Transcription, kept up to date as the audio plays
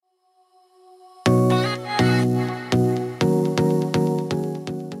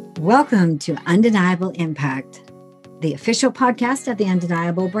Welcome to Undeniable Impact, the official podcast of the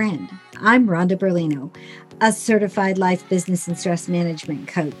Undeniable brand. I'm Rhonda Berlino, a certified life, business, and stress management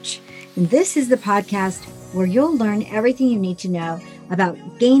coach. And this is the podcast where you'll learn everything you need to know about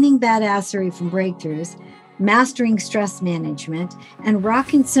gaining badassery from breakthroughs, mastering stress management, and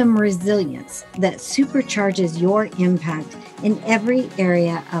rocking some resilience that supercharges your impact in every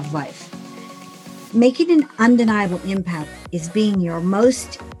area of life. Making an undeniable impact is being your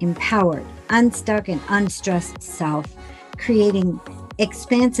most empowered, unstuck, and unstressed self, creating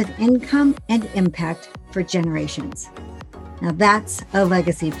expansive income and impact for generations. Now that's a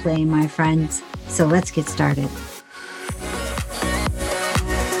legacy play, my friends. So let's get started.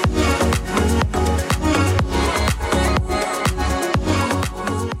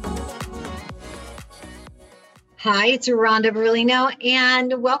 Hi, it's Rhonda Berlino,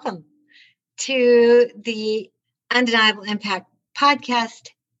 and welcome to the Undeniable Impact podcast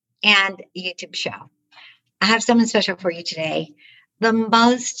and YouTube show. I have something special for you today. The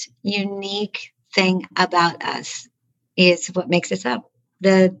most unique thing about us is what makes us up.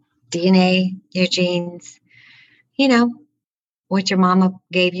 The DNA, your genes, what your mama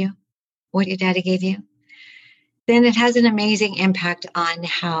gave you, what your daddy gave you. Then it has an amazing impact on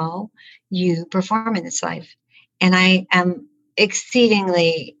how you perform in this life. And I am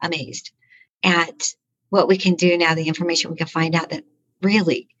exceedingly amazed at what we can do now, the information we can find out that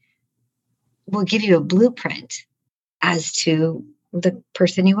really will give you a blueprint as to the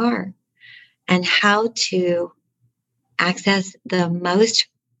person you are and how to access the most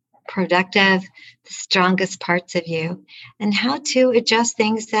productive, the strongest parts of you, and how to adjust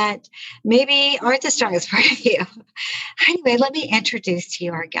things that maybe aren't the strongest part of you. Anyway, let me introduce to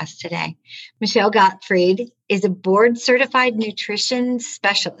you our guest today. Michelle Gottfried is a board-certified nutrition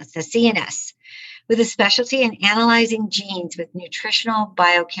specialist, a CNS, with a specialty in analyzing genes with nutritional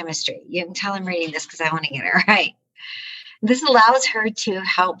biochemistry. You can tell I'm reading this because I want to get it right. This allows her to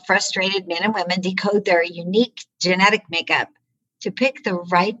help frustrated men and women decode their unique genetic makeup to pick the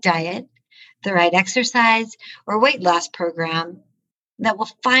right diet, the right exercise, or weight loss program that will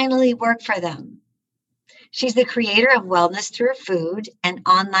finally work for them. She's the creator of Wellness Through Food and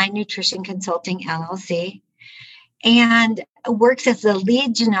Online Nutrition Consulting LLC, and works as the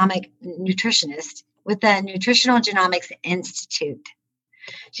lead genomic nutritionist with the Nutritional Genomics Institute.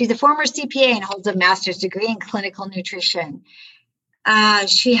 She's a former CPA and holds a master's degree in clinical nutrition.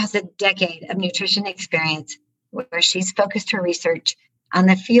 She has a decade of nutrition experience where she's focused her research on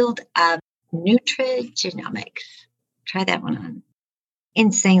the field of nutrigenomics. Try that one on.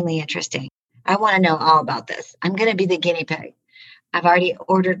 Insanely interesting. I want to know all about this. I'm going to be the guinea pig. I've already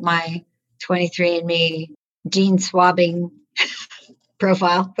ordered my 23andMe gene swabbing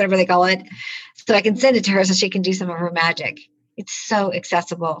profile, whatever they call it, so I can send it to her so she can do some of her magic. It's so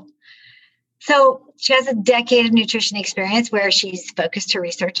accessible. So she has a decade of nutrition experience where she's focused her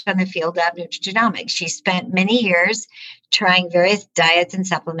research on the field of nutrigenomics. She spent many years trying various diets and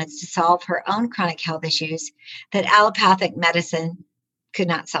supplements to solve her own chronic health issues that allopathic medicine could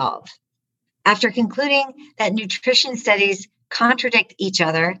not solve. After concluding that nutrition studies contradict each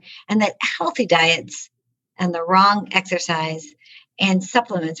other and that healthy diets and the wrong exercise and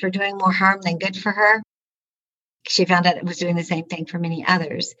supplements were doing more harm than good for her, she found out it was doing the same thing for many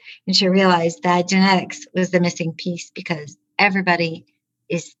others. And she realized that genetics was the missing piece because everybody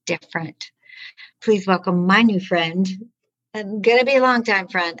is different. Please welcome my new friend. I'm going to be a long time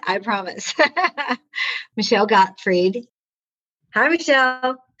friend, I promise. Michelle Gottfried. Hi,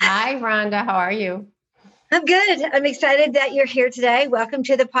 Michelle. Hi, Rhonda. How are you? I'm good. I'm excited that you're here today. Welcome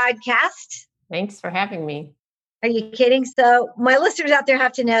to the podcast. Thanks for having me. Are you kidding? So my listeners out there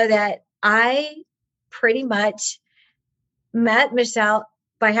have to know that I pretty much met Michelle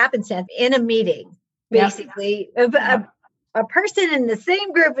by happenstance in a meeting, basically. Yep. A person in the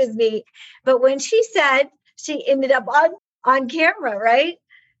same group as me. But when she said, she ended up on camera, right?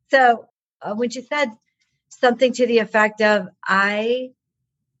 So when she said something to the effect of, I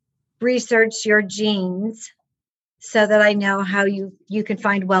researched your genes so that I know how you can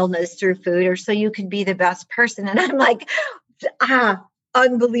find wellness through food, or so you can be the best person. And I'm like,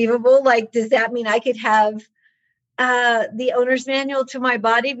 unbelievable. Like, does that mean I could have the owner's manual to my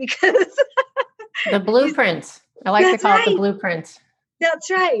body? Because the blueprint. I like to call it the blueprint. That's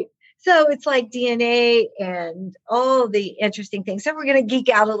right. So it's like DNA and all the interesting things. So we're going to geek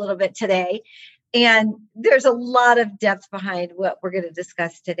out a little bit today. And there's a lot of depth behind what we're going to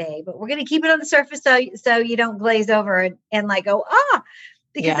discuss today, but we're going to keep it on the surface so you don't glaze over and like go,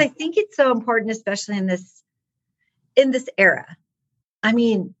 because I think it's so important, especially in this era. I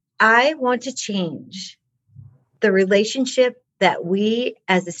mean, I want to change the relationship that we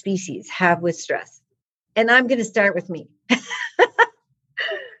as a species have with stress. And I'm going to start with me.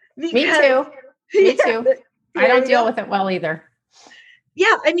 Me too. Me too. I don't deal with it well either.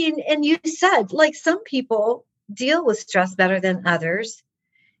 Yeah. I mean, and you said like some people deal with stress better than others.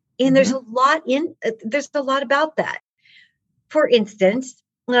 And there's a lot about that. For instance,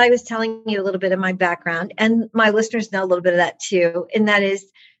 when I was telling you a little bit of my background, and my listeners know a little bit of that too, and that is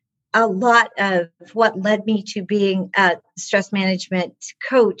a lot of what led me to being a stress management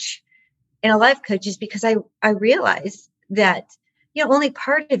coach and a life coach is because I realized that, only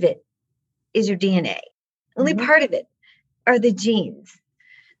part of it is your DNA. Only part of it are the genes.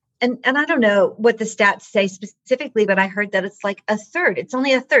 And I don't know what the stats say specifically, but I heard that it's like a third. It's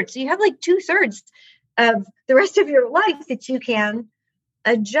only a third. So you have like 2/3 of the rest of your life that you can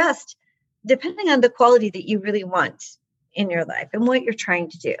adjust depending on the quality that you really want in your life and what you're trying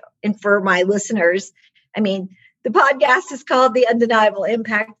to do. And for my listeners, I mean, the podcast is called The Undeniable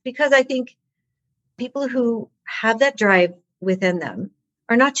Impact because I think people who have that drive within them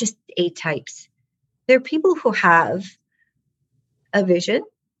are not just A types. They're people who have a vision,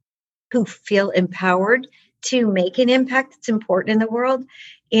 who feel empowered to make an impact that's important in the world.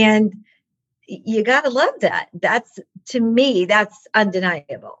 And you got to love that. To me, that's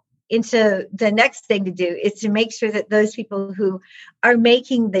undeniable. And so the next thing to do is to make sure that those people who are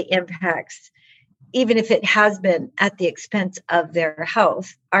making the impacts, even if it has been at the expense of their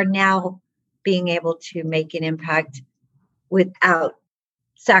health, are now being able to make an impact without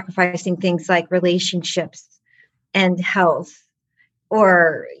sacrificing things like relationships and health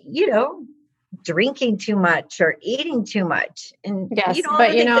or, drinking too much or eating too much. And yes,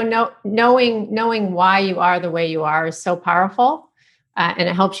 but knowing why you are the way you are is so powerful, and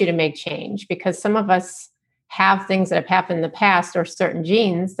it helps you to make change because some of us have things that have happened in the past or certain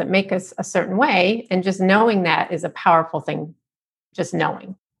genes that make us a certain way, and just knowing that is a powerful thing. Just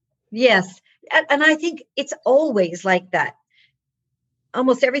knowing. Yes, and I think it's always like that.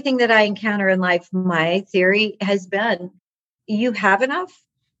 Almost everything that I encounter in life, my theory has been, you have enough,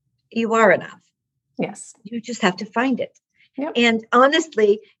 you are enough. Yes. You just have to find it. Yep. And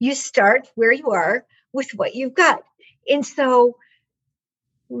honestly, you start where you are with what you've got. And so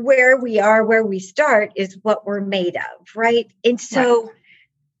where we start is what we're made of, right? And so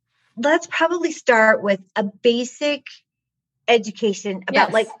let's probably start with a basic education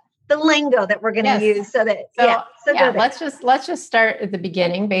about like the lingo that we're going to use let's just start at the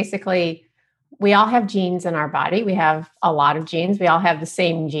beginning. Basically, we all have genes in our body. We have a lot of genes. We all have the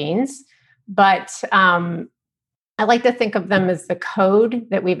same genes, but I like to think of them as the code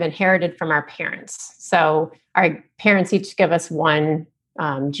that we've inherited from our parents. So our parents each give us one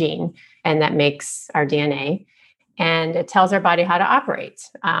gene, and that makes our DNA. And it tells our body how to operate.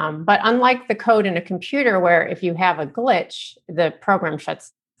 But unlike the code in a computer, where if you have a glitch, the program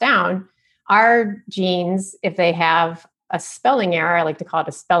shuts down, our genes, if they have a spelling error, I like to call it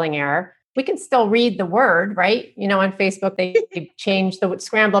a spelling error, we can still read the word, right? On Facebook, they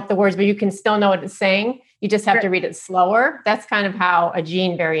scramble up the words, but you can still know what it's saying. You just have to read it slower. That's kind of how a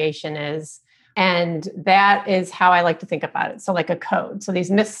gene variation is. And that is how I like to think about it. So like a code. So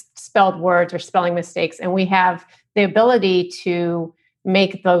these misspelled words or spelling mistakes, and we have the ability to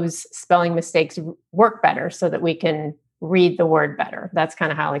make those spelling mistakes work better so that we can read the word better. That's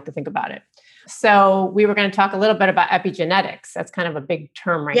kind of how I like to think about it. So we were going to talk a little bit about epigenetics. That's kind of a big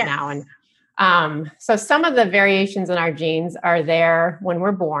term right now. And so some of the variations in our genes are there when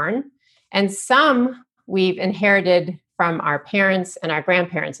we're born, and some we've inherited from our parents and our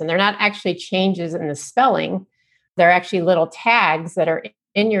grandparents. And they're not actually changes in the spelling. They're actually little tags that are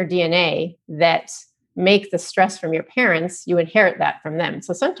in your DNA that make the stress from your parents. You inherit that from them.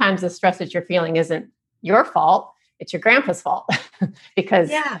 So sometimes the stress that you're feeling isn't your fault. It's your grandpa's fault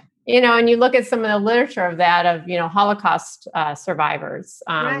because, and you look at some of the literature of that, of, Holocaust survivors,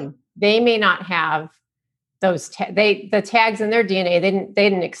 they may not have those, the tags in their DNA, they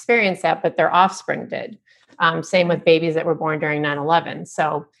didn't experience that, but their offspring did. Same with babies that were born during 9/11.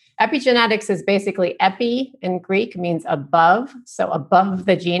 So epigenetics is basically epi in Greek means above. So above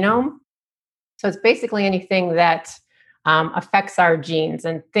the genome. So it's basically anything that affects our genes,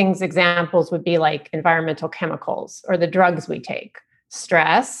 and examples would be like environmental chemicals or the drugs we take,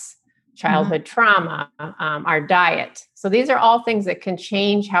 stress, childhood trauma, our diet. So these are all things that can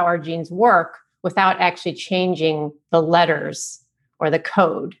change how our genes work without actually changing the letters or the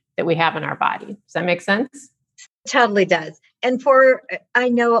code that we have in our body. Does that make sense? Totally does. And I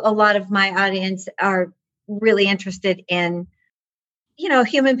know a lot of my audience are really interested in,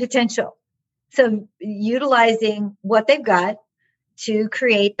 human potential. So utilizing what they've got to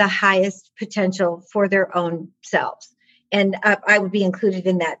create the highest potential for their own selves. and I would be included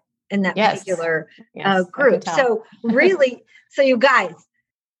in that Yes. particular Yes, group. So really, so you guys,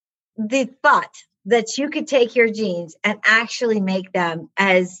 the thought that you could take your genes and actually make them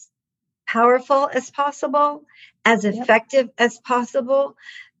as powerful as possible, as effective as possible,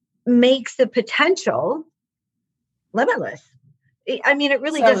 makes the potential limitless. I mean, it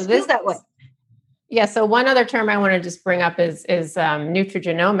really does feel that way. Yeah. So one other term I want to just bring up is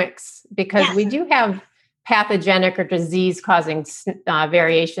nutrigenomics, because we do have pathogenic or disease-causing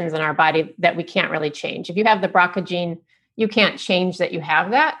variations in our body that we can't really change. If you have the BRCA gene, you can't change that you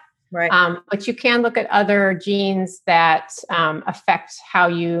have that. Right. But you can look at other genes that affect how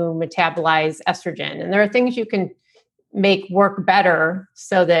you metabolize estrogen, and there are things you can make work better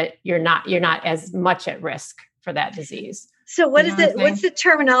so that you're not as much at risk for that disease. So what is it? What's the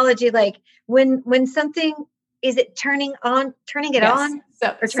terminology like when something, is it turning it on?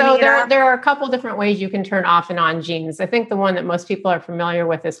 So there are a couple different ways you can turn off and on genes. I think the one that most people are familiar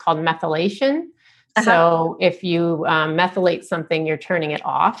with is called methylation. So if you methylate something, you're turning it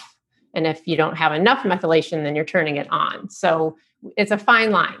off. And if you don't have enough methylation, then you're turning it on. So it's a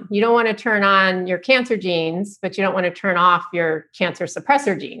fine line. You don't want to turn on your cancer genes, but you don't want to turn off your cancer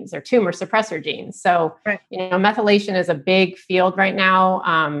suppressor genes or tumor suppressor genes. So, methylation is a big field right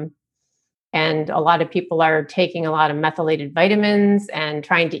now. And a lot of people are taking a lot of methylated vitamins and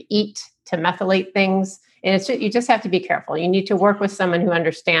trying to eat to methylate things. And you just have to be careful. You need to work with someone who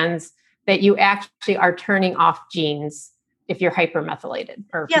understands that you actually are turning off genes if you're hypermethylated.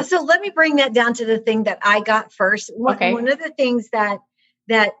 So let me bring that down to the thing that I got first. One of the things that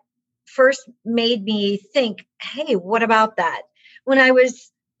first made me think, hey, what about that? When I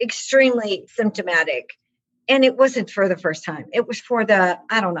was extremely symptomatic, and it wasn't for the first time, it was for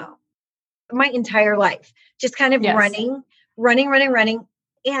my entire life, just kind of running,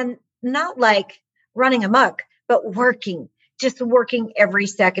 and not like running amok, but working every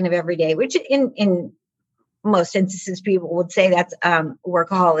second of every day, which in most instances, people would say that's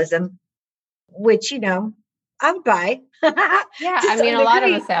workaholism, which, I would buy. I mean, a lot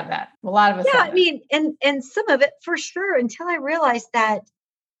of us have that. A lot of us have and some of it for sure, until I realized that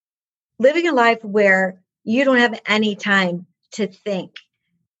living a life where you don't have any time to think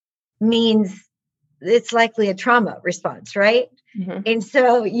means it's likely a trauma response, right? Mm-hmm. And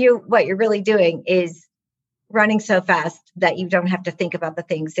so what you're really doing is running so fast that you don't have to think about the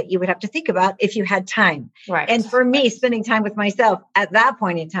things that you would have to think about if you had time. Right. And for me, spending time with myself at that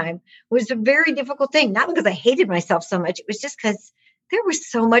point in time was a very difficult thing, not because I hated myself so much. It was just because there was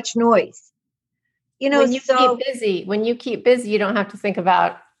so much noise. When you keep busy, you don't have to think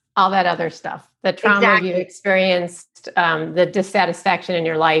about all that other stuff, the trauma you experienced, the dissatisfaction in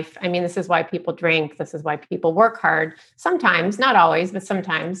your life. I mean, this is why people drink. This is why people work hard. Sometimes, not always, but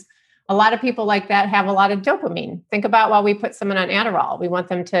sometimes. A lot of people like that have a lot of dopamine. Think about while we put someone on Adderall, we want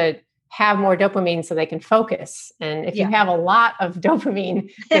them to have more dopamine so they can focus. And if you have a lot of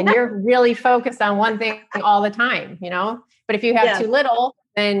dopamine, then you're really focused on one thing all the time, But if you have too little,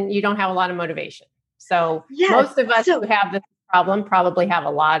 then you don't have a lot of motivation. So most of us who have this problem probably have a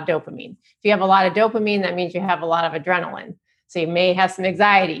lot of dopamine. If you have a lot of dopamine, that means you have a lot of adrenaline. So you may have some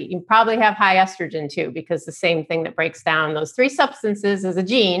anxiety. You probably have high estrogen too, because the same thing that breaks down those three substances is a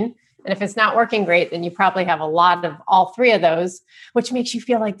gene. And if it's not working great, then you probably have a lot of all three of those, which makes you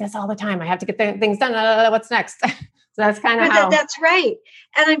feel like this all the time. I have to get things done. What's next? So that's kind of how. That's right.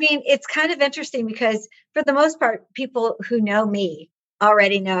 And I mean, it's kind of interesting because for the most part, people who know me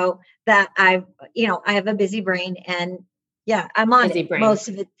already know that I have a busy brain, and I'm on busy brain. Most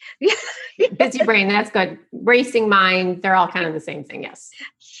of it. Busy brain. That's good. Racing mind. They're all kind of the same thing.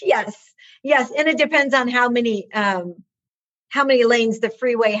 Yes. And it depends on how many lanes the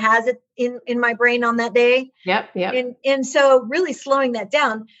freeway has it in my brain on that day. Yep. And so really slowing that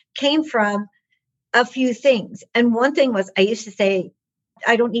down came from a few things. And one thing was, I used to say,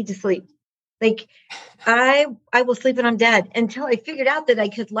 I don't need to sleep. Like I will sleep when I'm dead, until I figured out that I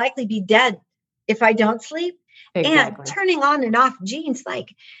could likely be dead if I don't sleep. Exactly. And turning on and off genes,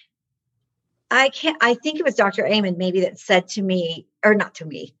 like I think it was Dr. Amen maybe that said to me, or not to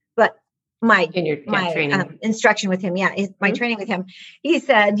me, but my training. Instruction with him. My training with him. He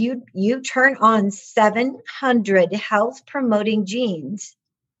said, you turn on 700 health promoting genes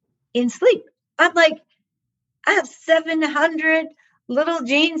in sleep. I'm like, I have 700 little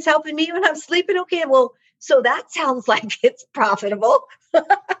genes helping me when I'm sleeping. Okay. Well, so that sounds like it's profitable.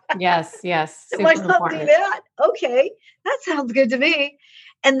 Yes. Why not do that? Okay. That sounds good to me.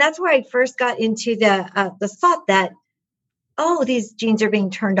 And that's where I first got into the thought that, these genes are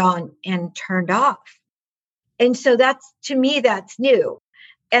being turned on and turned off. And so to me, that's new.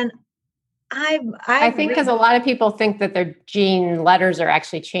 And I think because a lot of people think that their gene letters are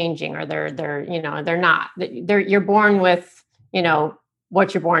actually changing, or they're not. You're born with,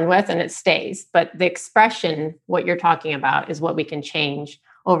 what you're born with, and it stays. But the expression, what you're talking about, is what we can change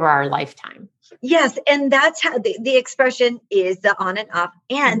over our lifetime. Yes, and that's how the expression is the on and off.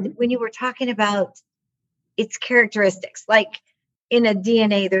 And when you were talking about its characteristics, like in a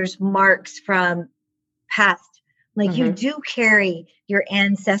DNA, there's marks from past. Like you do carry your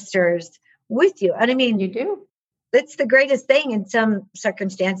ancestors with you. And I mean, you do. It's the greatest thing in some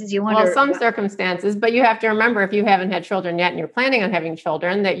circumstances. You wonder. Well, some circumstances, but you have to remember, if you haven't had children yet and you're planning on having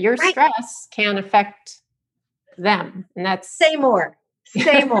children, that your stress can affect them. And that's say more.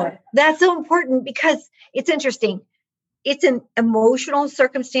 That's so important, because it's interesting. It's an emotional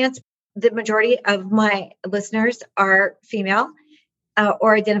circumstance. The majority of my listeners are female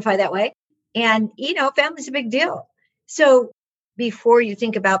or identify that way. And, family's a big deal. So before you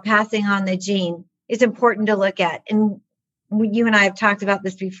think about passing on the gene, it's important to look at. And you and I have talked about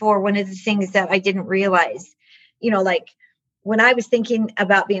this before. One of the things that I didn't realize, like when I was thinking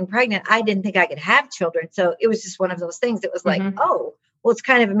about being pregnant, I didn't think I could have children. So it was just one of those things that was like, oh, well, it's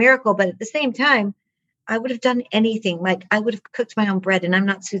kind of a miracle. But at the same time, I would have done anything. Like I would have cooked my own bread, and I'm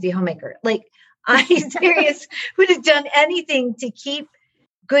not Susie Homemaker. Like I serious would have done anything to keep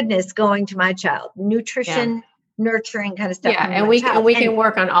goodness going to my child, nutrition, nurturing kind of stuff. Yeah. And we can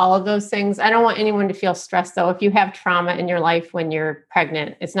work on all of those things. I don't want anyone to feel stressed though. If you have trauma in your life when you're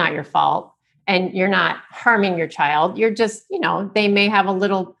pregnant, it's not your fault, and you're not harming your child. You're just, they may have a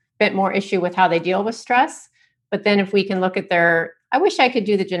little bit more issue with how they deal with stress. But then if we can look at I wish I could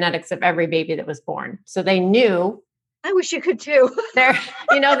do the genetics of every baby that was born. So they knew. I wish you could too.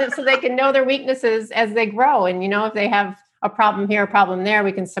 So they can know their weaknesses as they grow. And, if they have a problem here, a problem there,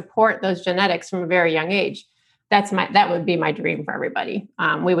 we can support those genetics from a very young age. That would be my dream for everybody.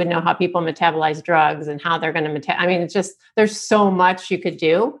 We would know how people metabolize drugs and how they're going to it's just, there's so much you could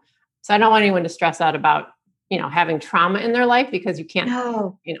do. So I don't want anyone to stress out about, having trauma in their life, because you can't,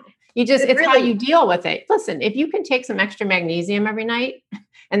 it's how you deal with it. Listen, if you can take some extra magnesium every night,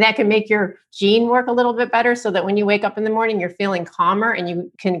 and that can make your gene work a little bit better, so that when you wake up in the morning, you're feeling calmer and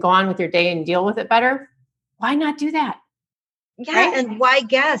you can go on with your day and deal with it better. Why not do that? Yeah. Right? And why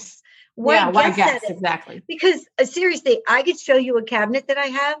guess? Why guess? Exactly. Because seriously, I could show you a cabinet that I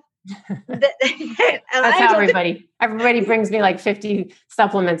have. That's how everybody brings me like 50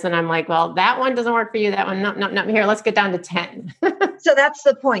 supplements, and I'm like, well, that one doesn't work for you. That one, no, here, let's get down to 10. So that's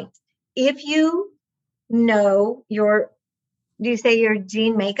the point. If you know do you say your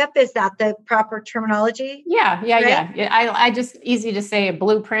gene makeup? Is that the proper terminology? Yeah. I just easy to say a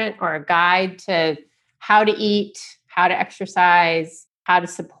blueprint or a guide to how to eat, how to exercise, how to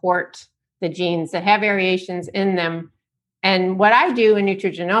support the genes that have variations in them. And what I do in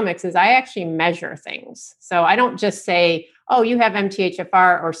nutrigenomics is I actually measure things. So I don't just say, oh, you have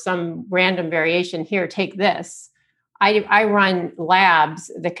MTHFR or some random variation here, take this. I run labs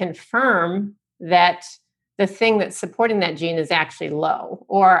that confirm that the thing that's supporting that gene is actually low.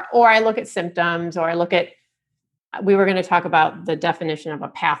 Or I look at symptoms, or I look at, we were going to talk about the definition of a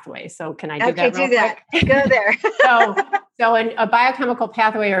pathway. So can I do that real quick? Go there. So a biochemical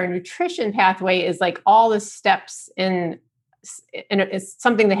pathway or a nutrition pathway is like all the steps and it's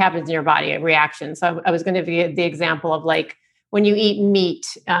something that happens in your body, a reaction. So I was going to give the example of like when you eat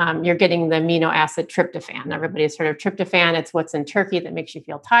meat, you're getting the amino acid tryptophan. Everybody's heard of tryptophan. It's what's in turkey that makes you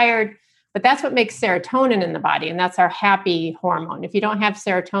feel tired. But that's what makes serotonin in the body. And that's our happy hormone. If you don't have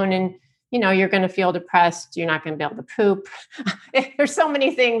serotonin, you're going to feel depressed. You're not going to be able to poop. There's so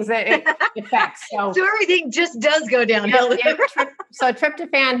many things that it affects. So everything just does go downhill. So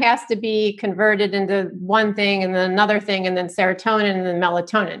tryptophan has to be converted into one thing and then another thing, and then serotonin and then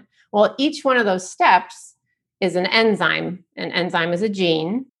melatonin. Well, each one of those steps is an enzyme. An enzyme is a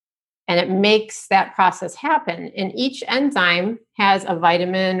gene, and it makes that process happen. And each enzyme has a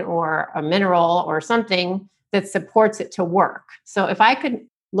vitamin or a mineral or something that supports it to work. So if I could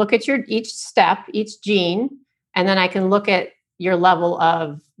look at each step, each gene, and then I can look at your level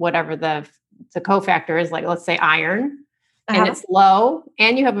of whatever the cofactor is, like let's say iron, and it's low,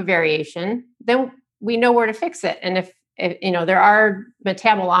 and you have a variation, then we know where to fix it. And if there are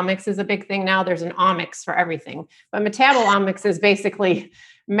metabolomics is a big thing now. There's an omics for everything, but metabolomics is basically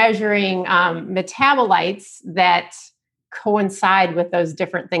measuring metabolites that coincide with those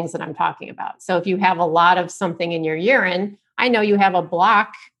different things that I'm talking about. So if you have a lot of something in your urine, I know you have a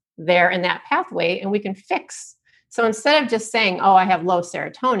block there in that pathway, and we can fix. So instead of just saying, oh, I have low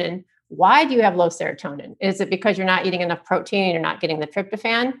serotonin, why do you have low serotonin? Is it because you're not eating enough protein and you're not getting the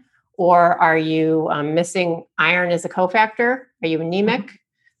tryptophan? Or are you missing iron as a cofactor? Are you anemic?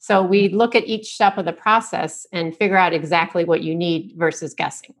 So we look at each step of the process and figure out exactly what you need versus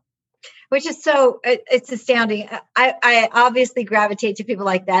guessing. Which is it's astounding. I obviously gravitate to people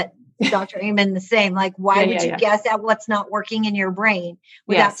like that. Dr. Amen, the same. Like, why would you guess at what's not working in your brain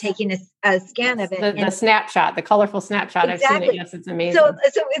without taking a scan of it? The snapshot, the colorful snapshot. Exactly. I've seen it. Yes, it's amazing. So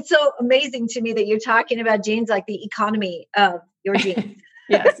it's so amazing to me that you're talking about genes like the economy of your genes.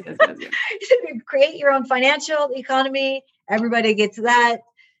 Yes. You create your own financial economy. Everybody gets that.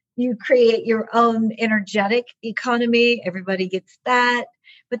 You create your own energetic economy. Everybody gets that.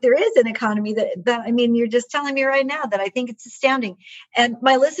 But there is an economy that I mean, you're just telling me right now that I think it's astounding. And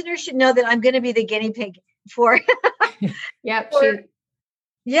my listeners should know that I'm going to be the guinea pig for. I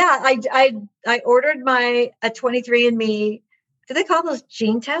ordered a 23andMe. Do they call those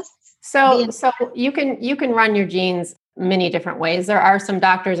gene tests? So you can run your genes many different ways. There are some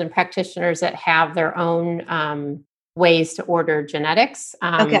doctors and practitioners that have their own ways to order genetics.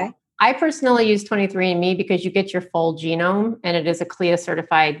 Okay. I personally use 23andMe because you get your full genome and it is a CLIA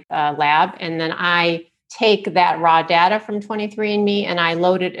certified lab. And then I take that raw data from 23andMe and I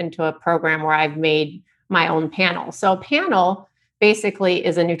load it into a program where I've made my own panel. So a panel basically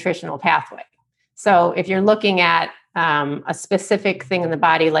is a nutritional pathway. So if you're looking at a specific thing in the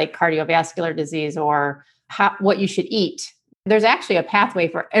body like cardiovascular disease or what you should eat, there's actually a pathway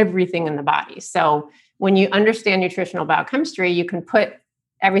for everything in the body. So when you understand nutritional biochemistry, you can put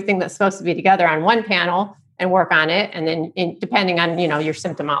everything that's supposed to be together on one panel and work on it. And then depending on, your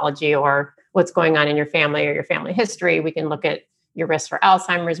symptomology or what's going on in your family or your family history, we can look at your risk for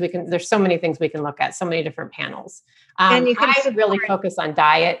Alzheimer's. There's so many things we can look at, so many different panels. And I really focus on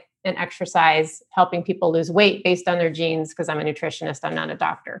diet and exercise, helping people lose weight based on their genes because I'm a nutritionist. I'm not a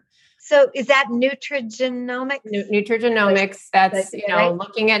doctor. So is that nutrigenomics? Nutrigenomics, that's,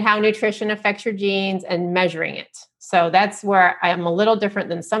 looking at how nutrition affects your genes and measuring it. So that's where I am a little different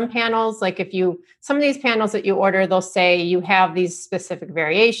than some panels. Like some of these panels that you order, they'll say you have these specific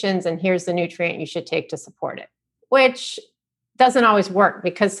variations and here's the nutrient you should take to support it, which doesn't always work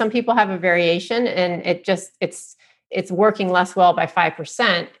because some people have a variation and it's working less well by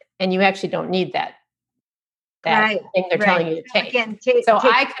 5%. And you actually don't need that thing they're telling you to take. Again,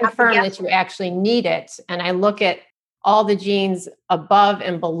 I confirm that you actually need it. And I look at all the genes above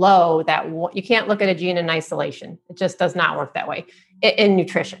and below that. You can't look at a gene in isolation. It just does not work that way in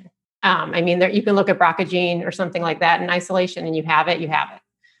nutrition. You can look at BRCA gene or something like that in isolation and you have it.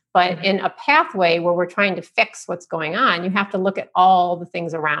 But in a pathway where we're trying to fix what's going on, you have to look at all the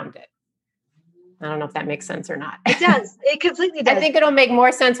things around it. I don't know if that makes sense or not. It does. It completely does. I think it'll make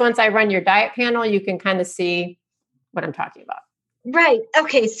more sense once I run your diet panel. You can kind of see what I'm talking about. Right.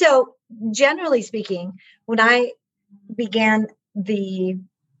 Okay. So generally speaking, when I began I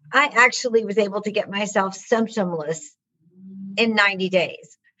actually was able to get myself symptomless in 90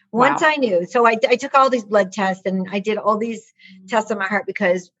 days. Once I knew. So I took all these blood tests and I did all these tests on my heart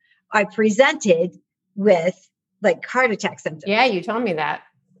because I presented with like heart attack symptoms. Yeah. You told me that.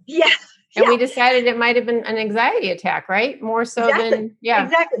 Yeah. And we decided it might have been an anxiety attack, right? More so than,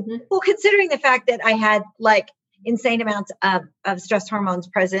 Exactly. Mm-hmm. Well, considering the fact that I had like insane amounts of stress hormones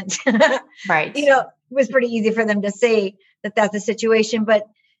present, right. It was pretty easy for them to say that that's the situation. But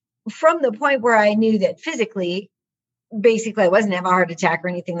from the point where I knew that physically, basically I wasn't having a heart attack or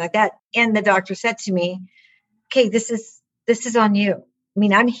anything like that. And the doctor said to me, okay, this is on you. I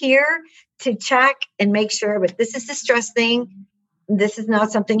mean, I'm here to check and make sure, but this is the stress thing. This is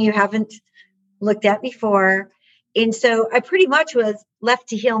not something you haven't looked at before. And so I pretty much was left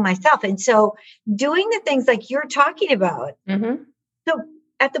to heal myself. And so doing the things like you're talking about. Mm-hmm. So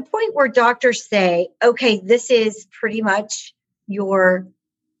at the point where doctors say, okay, this is pretty much your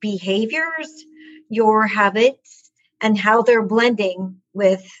behaviors, your habits, and how they're blending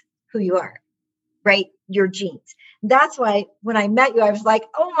with who you are, right? Your genes. That's why when I met you, I was like,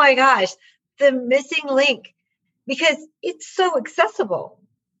 oh my gosh, the missing link. Because it's so accessible.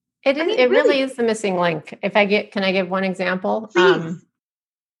 It really is the missing link. Can I give one example? Please.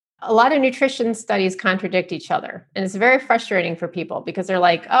 A lot of nutrition studies contradict each other. And it's very frustrating for people because they're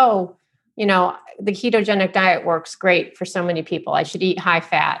like, oh, the ketogenic diet works great for so many people. I should eat high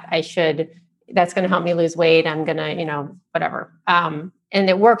fat. That's going to help me lose weight. I'm going to, whatever. And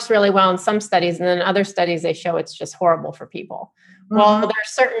it works really well in some studies. And then other studies, they show it's just horrible for people. Well, there are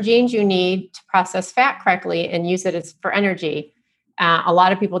certain genes you need to process fat correctly and use it for energy. A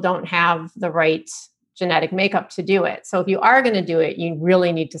lot of people don't have the right genetic makeup to do it. So if you are going to do it, you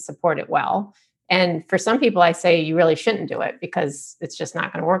really need to support it well. And for some people, I say you really shouldn't do it because it's just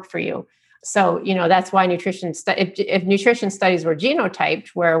not going to work for you. So, that's why if nutrition studies were genotyped,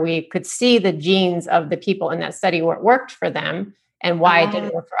 where we could see the genes of the people in that study where it worked for them, and why it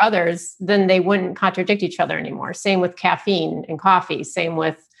didn't work for others, then they wouldn't contradict each other anymore. Same with caffeine and coffee. Same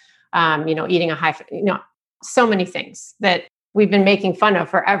with, eating a high, so many things that we've been making fun of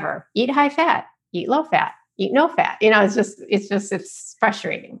forever. Eat high fat, eat low fat, eat no fat. It's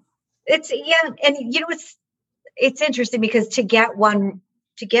frustrating. And it's interesting because to get one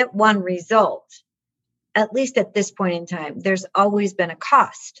result, at least at this point in time, there's always been a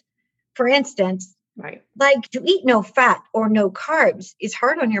cost. For instance, right, like to eat no fat or no carbs is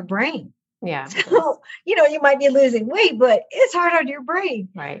hard on your brain. Yeah. So, you might be losing weight, but it's hard on your brain.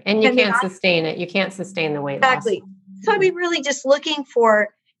 Right. And you can't sustain it. You can't sustain the weight exactly. loss. So really just looking for,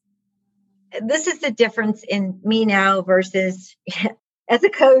 this is the difference in me now versus as a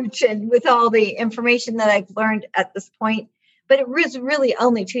coach and with all the information that I've learned at this point. But it was really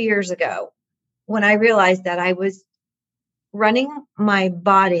only 2 years ago when I realized that I was running my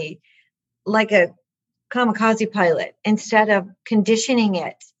body like a kamikaze pilot instead of conditioning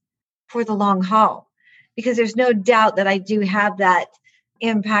it for the long haul, because there's no doubt that I do have that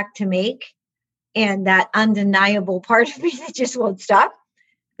impact to make and that undeniable part of me that just won't stop,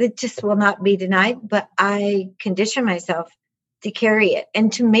 that just will not be denied. But I condition myself to carry it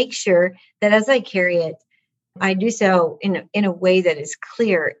and to make sure that as I carry it, I do so in a way that is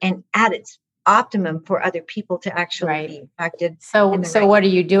clear and at its optimum for other people to actually be impacted. So what are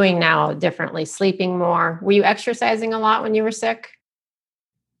you doing now differently? Sleeping more? Were you exercising a lot when you were sick?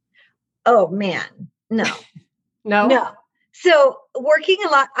 Oh man, no. No. So working a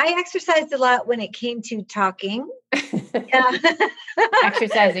lot, I exercised a lot when it came to talking.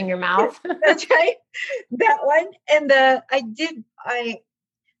 Exercising your mouth. That's right. That one. And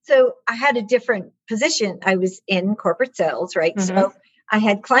so I had a different position. I was in corporate sales, right? Mm-hmm. So I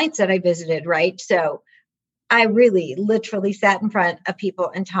had clients that I visited, right? So I really literally sat in front of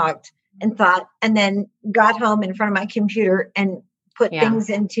people and talked and thought, and then got home in front of my computer and put things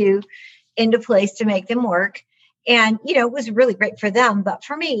into place to make them work. And, it was really great for them. But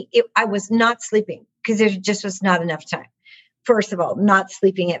for me, I was not sleeping because there just was not enough time. First of all, not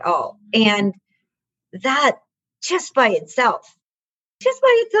sleeping at all. And that just by itself.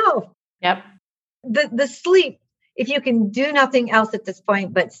 Yep. The sleep, if you can do nothing else at this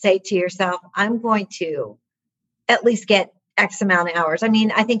point, but say to yourself, I'm going to at least get X amount of hours. I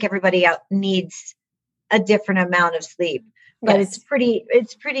mean, I think everybody out needs a different amount of sleep, but it's pretty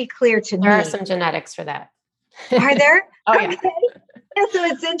clear to me. There are some genetics for that. Are there? Oh, yeah. Okay. Yeah. So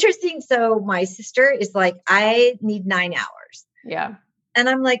it's interesting. So my sister is like, I need 9 hours. Yeah. And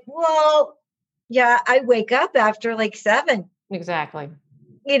I'm like, well, yeah, I wake up after like 7. Exactly.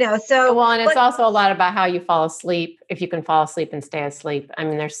 So. Well, and it's also a lot about how you fall asleep, if you can fall asleep and stay asleep. I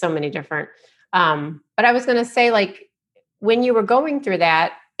mean, there's so many different, but I was going to say, like, when you were going through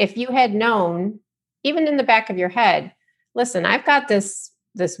that, if you had known, even in the back of your head, listen, I've got this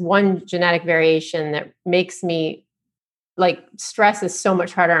one genetic variation that makes me, like, stress is so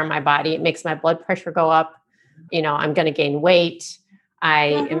much harder on my body. It makes my blood pressure go up. I'm going to gain weight.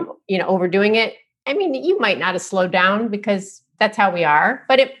 I am, overdoing it. I mean, you might not have slowed down because that's how we are,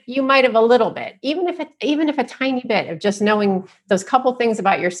 but you might have a little bit, even if a tiny bit of just knowing those couple things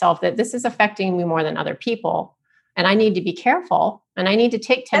about yourself, that this is affecting me more than other people. And I need to be careful, and I need to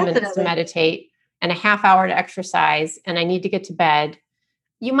take 10 minutes to meditate and a half hour to exercise, and I need to get to bed.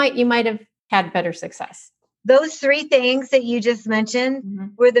 You might have had better success. Those 3 things that you just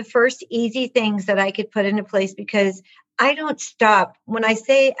mentioned were the first easy things that I could put into place, because I don't stop. When I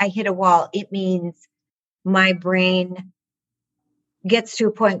say I hit a wall, it means my brain gets to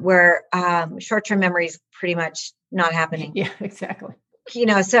a point where short-term memory is pretty much not happening. Yeah, exactly.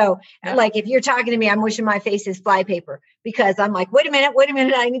 Like if you're talking to me, I'm wishing my face is flypaper, because I'm like, wait a minute,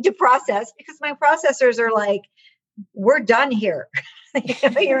 I need to process, because my processors are like, we're done here.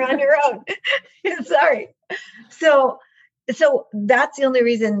 You're on your own. Sorry. So that's the only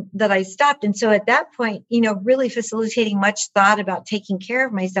reason that I stopped. And so at that point, really facilitating much thought about taking care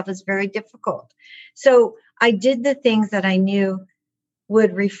of myself is very difficult. So I did the things that I knew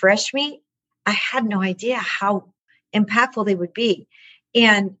would refresh me. I had no idea how impactful they would be.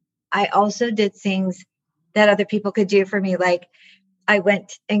 And I also did things that other people could do for me. Like I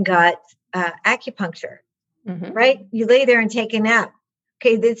went and got acupuncture, right? You lay there and take a nap.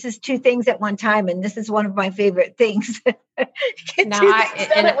 Okay, this is 2 things at one time, and this is one of my favorite things. Now,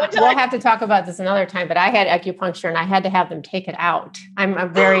 we'll have to talk about this another time, but I had acupuncture and I had to have them take it out. I'm a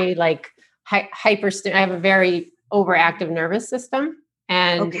very I have a very overactive nervous system,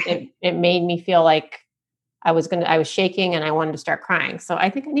 and it made me feel like I was shaking and I wanted to start crying. So I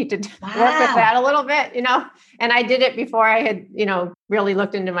think I need to work with that a little bit, and I did it before I had, really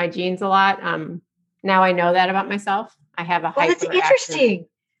looked into my genes a lot. Now I know that about myself. I have a Well, that's hyperactive. interesting.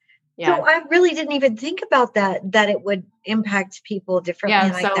 Yeah. So I really didn't even think about that it would impact people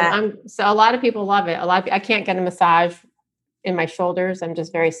differently like that. So a lot of people love it. I can't get a massage in my shoulders. I'm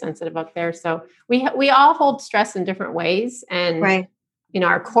just very sensitive up there. So we all hold stress in different ways, and Right.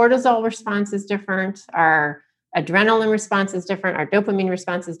 Our cortisol response is different. Our adrenaline response is different. Our dopamine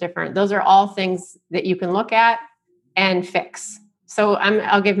response is different. Those are all things that you can look at and fix. So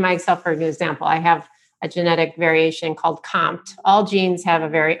I'll give myself for an example. I have a genetic variation called COMT. All genes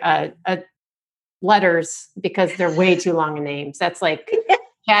have a letters because they're way too long in names. That's like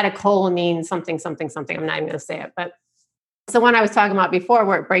catecholamine something, something, something. I'm not even going to say it. But it's the one I was talking about before,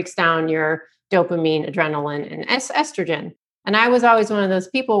 where it breaks down your dopamine, adrenaline, and estrogen. And I was always one of those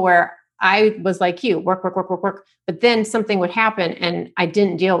people where I was like you, work, work, work, work, work. But then something would happen and I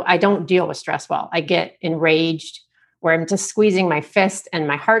don't deal with stress well. I get enraged where I'm just squeezing my fist and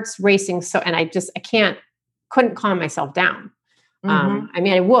my heart's racing. And couldn't calm myself down. Mm-hmm.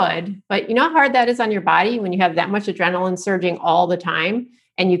 I would, but you know how hard that is on your body when you have that much adrenaline surging all the time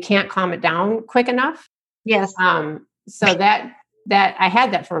and you can't calm it down quick enough. Yes. So that I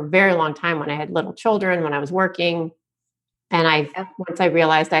had that for a very long time when I had little children, when I was working. And once I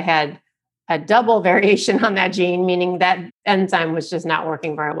realized I had a double variation on that gene, meaning that enzyme was just not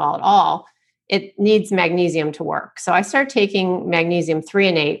working very well at all. It needs magnesium to work. So I started taking magnesium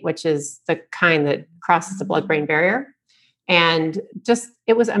threonate, which is the kind that crosses the blood-brain barrier. And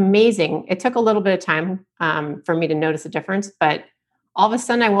it was amazing. It took a little bit of time for me to notice a difference, but all of a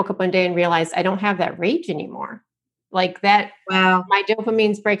sudden I woke up one day and realized I don't have that rage anymore. Like that, wow. My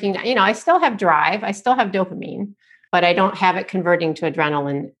dopamine's breaking down. I still have drive, I still have dopamine, but I don't have it converting to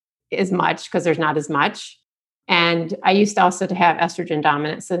adrenaline as much because there's not as much. And I used also to have estrogen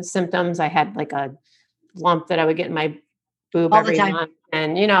dominant symptoms. I had like a lump that I would get in my boob every month,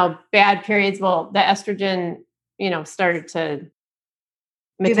 and bad periods. Well, the estrogen, started to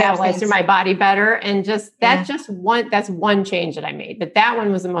metabolize through my body better, and that's one change that I made. But that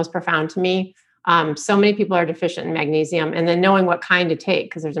one was the most profound to me. So many people are deficient in magnesium, and then knowing what kind to take,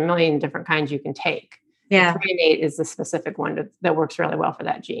 because there's a million different kinds you can take. Yeah. The threonate is the specific one that works really well for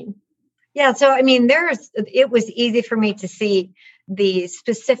that gene. Yeah. So, it was easy for me to see the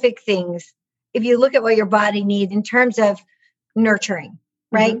specific things. If you look at what your body needs in terms of nurturing,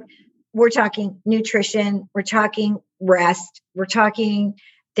 right? Mm-hmm. We're talking nutrition, we're talking rest, we're talking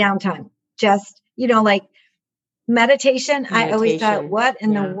downtime, just, like meditation. I always thought, what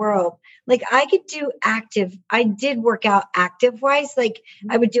in the world? Like I could do I did work out active wise. Like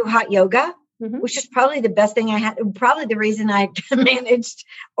I would do hot yoga, which is probably the best thing I had, probably the reason I managed,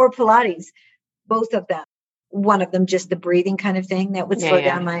 or Pilates, both of them. One of them, just the breathing kind of thing that would slow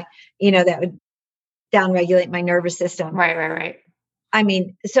down my, that would downregulate my nervous system. Right.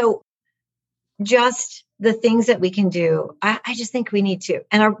 So just the things that we can do, I just think we need to.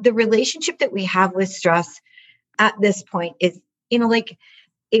 And the relationship that we have with stress at this point is, like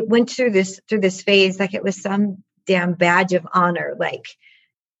it went through this phase, like it was some damn badge of honor. Like,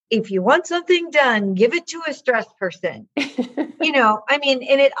 if you want something done, give it to a stressed person, and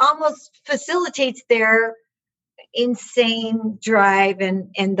it almost facilitates their insane drive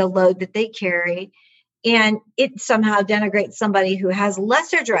and the load that they carry. And it somehow denigrates somebody who has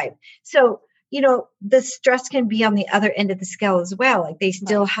lesser drive. So, the stress can be on the other end of the scale as well. Like they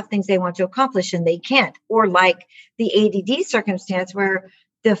still have things they want to accomplish and they can't, or like the ADD circumstance where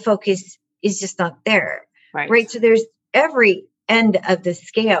the focus is just not there. Right. So there's every end of the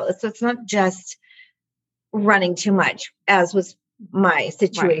scale. So it's not just running too much, as was my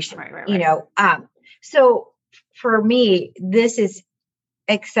situation. Right. So for me, this is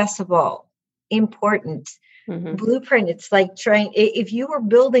accessible, important. Mm-hmm. Blueprint. It's like if you were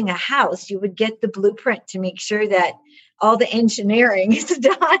building a house, you would get the blueprint to make sure that all the engineering is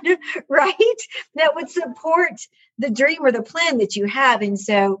done right, that would support the dream or the plan that you have. And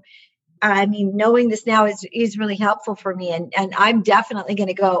so knowing this now is really helpful for me. And I'm definitely going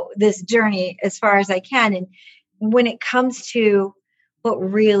to go this journey as far as I can. And when it comes to what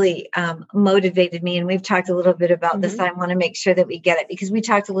really motivated me, and we've talked a little bit about this, I want to make sure that we get it, because we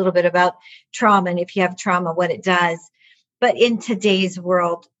talked a little bit about trauma and if you have trauma, what it does. But in today's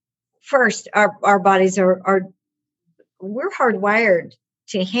world, first, our bodies we're hardwired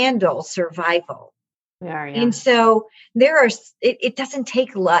to handle survival. Yeah. And so it doesn't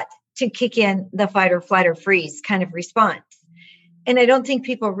take a lot to kick in the fight or flight or freeze kind of response. And I don't think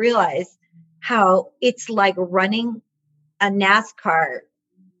people realize how it's like running a NASCAR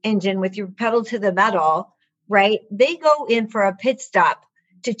engine with your pedal to the metal, right? They go in for a pit stop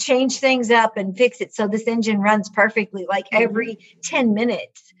to change things up and fix it so this engine runs perfectly, like every 10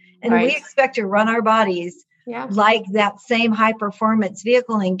 minutes. And we expect to run our bodies like that same high performance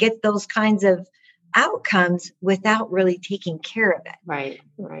vehicle and get those kinds of outcomes without really taking care of it.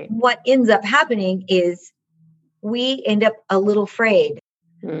 Right. What ends up happening is we end up a little afraid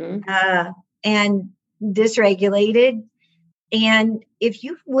and dysregulated. And if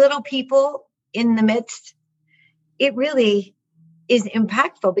you have little people in the midst, it really is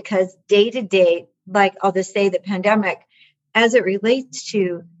impactful because day to day, like I'll just say the pandemic, as it relates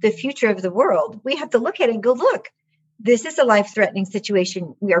to the future of the world, we have to look at it and go, look, this is a life-threatening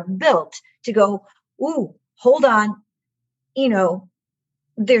situation. We are built to go, ooh, hold on.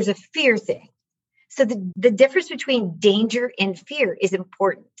 There's a fear thing. So the difference between danger and fear is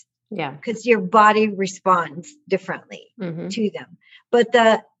important. Yeah. Because your body responds differently to them. But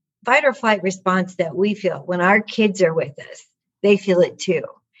the fight or flight response that we feel when our kids are with us, they feel it too.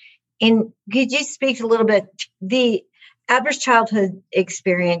 And could you speak a little bit, the adverse childhood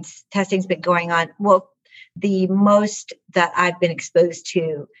experience testing's been going on. Well, the most that I've been exposed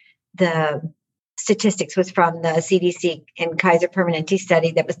to, the statistics was from the CDC and Kaiser Permanente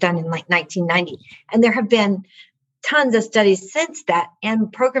study that was done in like 1990. And there have been tons of studies since that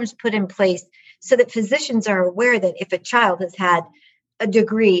and programs put in place so that physicians are aware that if a child has had a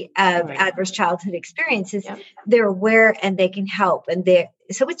degree of adverse childhood experiences, they're aware and they can help.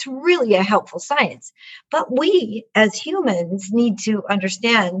 So it's really a helpful science. But we as humans need to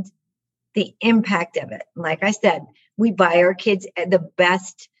understand the impact of it. Like I said, we buy our kids the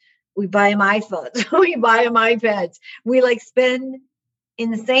best. We buy them iPhones. We buy them iPads. We spend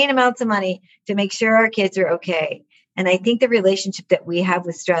insane amounts of money to make sure our kids are okay. And I think the relationship that we have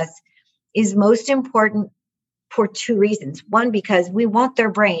with stress is most important for two reasons. One, because we want their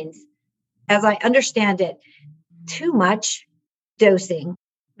brains, as I understand it, too much dosing,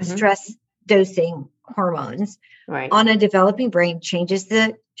 stress dosing hormones on a developing brain changes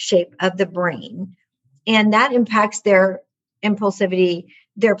the shape of the brain. And that impacts their impulsivity,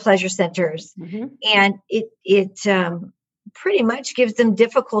 their pleasure centers. And it pretty much gives them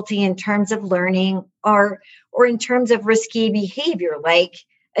difficulty in terms of learning or in terms of risky behavior, like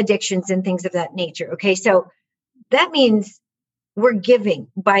addictions and things of that nature. Okay. So that means we're giving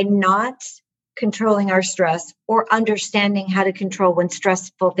by not controlling our stress or understanding how to control when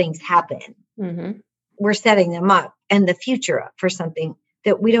stressful things happen. We're setting them up and the future up for something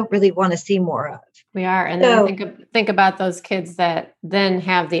that we don't really want to see more of. We are. And then think about those kids that then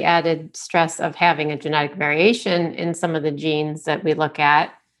have the added stress of having a genetic variation in some of the genes that we look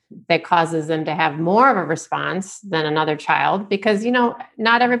at that causes them to have more of a response than another child because,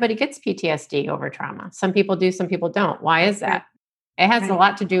 not everybody gets PTSD over trauma. Some people do, some people don't. Why is that? It has a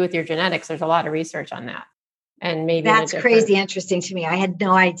lot to do with your genetics. There's a lot of research on that. And maybe that's crazy interesting to me. I had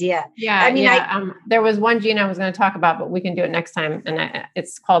no idea. Yeah. There was one gene I was going to talk about, but we can do it next time. And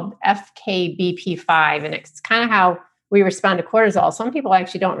it's called FKBP5. And it's kind of how we respond to cortisol. Some people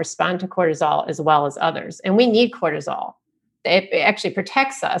actually don't respond to cortisol as well as others. And we need cortisol. It actually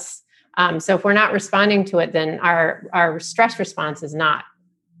protects us. So if we're not responding to it, then our stress response is not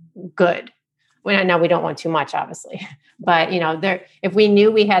good. I know we don't want too much, obviously, but if we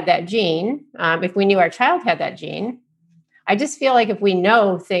knew we had that gene, if we knew our child had that gene, I just feel like if we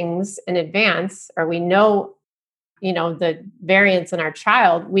know things in advance, or we know, the variants in our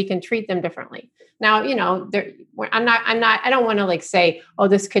child, we can treat them differently. Now, I don't want to say, oh,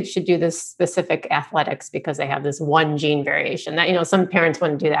 this kid should do this specific athletics because they have this one gene variation. That, some parents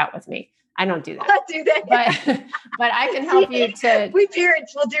wouldn't do that with me. I don't do that. I do that. But I can help you to. We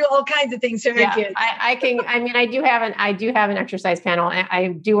parents will do all kinds of things for our kids. I do have an exercise panel. And I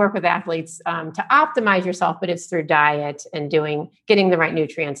do work with athletes to optimize yourself, but it's through diet and getting the right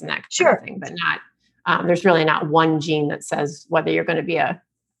nutrients and that kind of thing. But not, there's really not one gene that says whether you're going to be an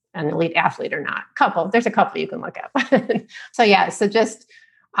elite athlete or not. There's a couple you can look at. So just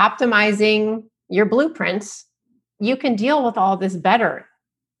optimizing your blueprints, you can deal with all this better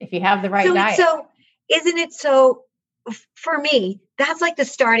if you have the right diet. So isn't it so, for me, that's like the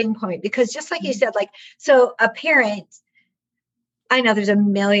starting point, because just like you said, so a parent, I know there's a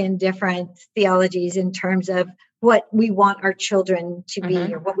million different theologies in terms of what we want our children to be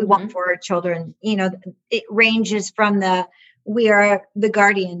or what we want for our children. It ranges from we are the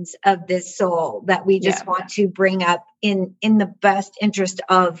guardians of this soul that we just want to bring up in the best interest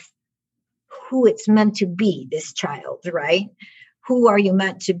of who it's meant to be, this child, right? Who are you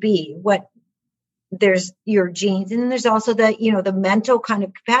meant to be? There's your genes, and there's also the mental kind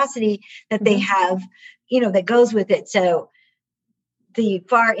of capacity that they have, that goes with it. So the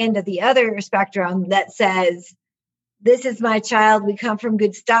far end of the other spectrum that says, this is my child, we come from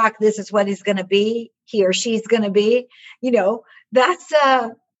good stock, this is what he's going to be, he or she's going to be, that's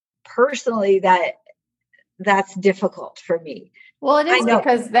personally that's difficult for me. Well, it is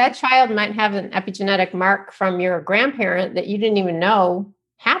because that child might have an epigenetic mark from your grandparent that you didn't even know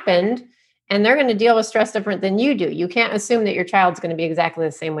happened, and they're going to deal with stress different than you do. You can't assume that your child's going to be exactly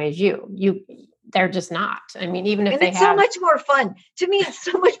the same way as you. They're just not. I mean, even if it's so much more fun. To me, it's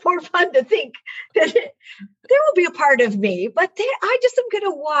so much more fun to think that there will be a part of me, but I just am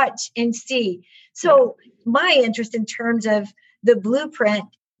going to watch and see. So my interest in terms of the blueprint,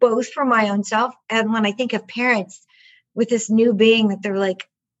 both for my own self and when I think of parents with this new being that they're like,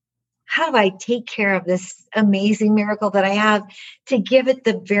 how do I take care of this amazing miracle that I have to give it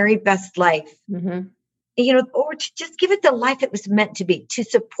the very best life? Mm-hmm. Or to just give it the life it was meant to be, to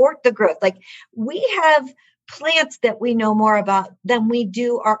support the growth. Like we have plants that we know more about than we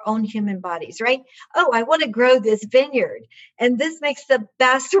do our own human bodies, right? Oh, I want to grow this vineyard and this makes the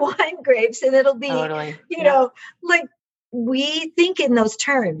best wine grapes and it'll be, totally. Like we think in those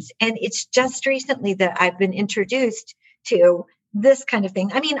terms. And it's just recently that I've been introduced to this kind of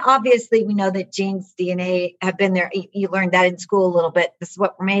thing. I mean, obviously we know that genes, DNA have been there. You learned that in school a little bit. This is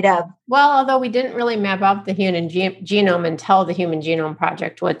what we're made of. Well, although we didn't really map out the human genome until the Human Genome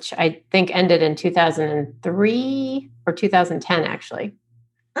Project, which I think ended in 2003 or 2010, actually.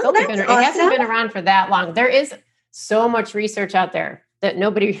 Oh, that's awesome. It hasn't been around for that long. There is so much research out there that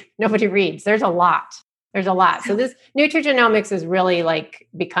nobody reads. There's a lot. So this nutrigenomics is really like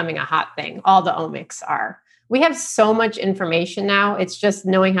becoming a hot thing. All the omics are. We have so much information now. It's just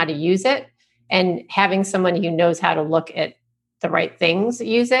knowing how to use it and having someone who knows how to look at the right things,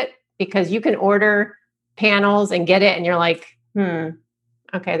 use it, because you can order panels and get it. And you're like,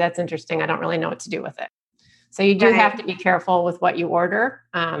 okay, that's interesting. I don't really know what to do with it. So you do have to be careful with what you order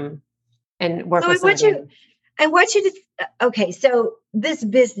and work with someone. I want you to, okay, so this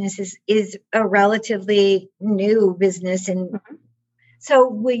business is a relatively new business. And so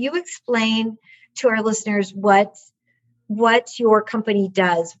will you explain to our listeners what your company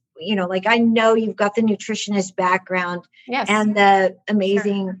does? Like I know you've got the nutritionist background and the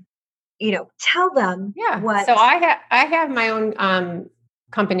amazing, tell them what. So I have my own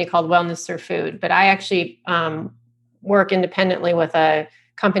company called Wellness Through Food, but I actually work independently with a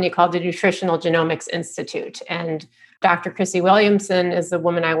company called the Nutritional Genomics Institute. And Dr. Chrissy Williamson is the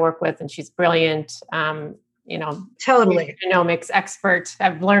woman I work with, and she's brilliant. Totally genomics expert.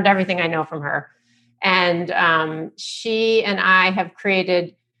 I've learned everything I know from her. And she and I have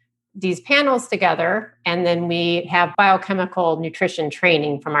created these panels together, and then we have biochemical nutrition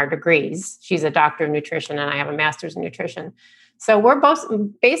training from our degrees. She's a doctor of nutrition, and I have a master's in nutrition. So we're both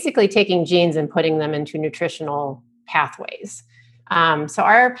basically taking genes and putting them into nutritional pathways. So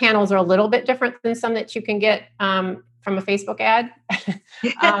our panels are a little bit different than some that you can get from a Facebook ad.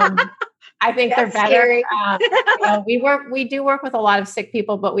 I think they're better. We do work with a lot of sick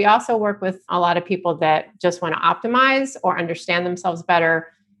people, but we also work with a lot of people that just want to optimize or understand themselves better.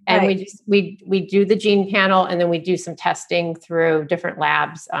 And we do the gene panel, and then we do some testing through different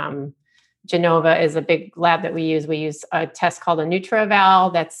labs. Genova is a big lab that we use. We use a test called a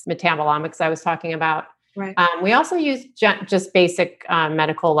NutraEval. That's metabolomics I was talking about. Right. We also use just basic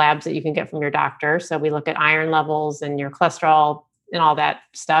medical labs that you can get from your doctor. So we look at iron levels and your cholesterol and all that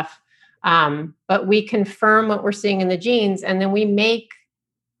stuff. But we confirm what we're seeing in the genes, and then we make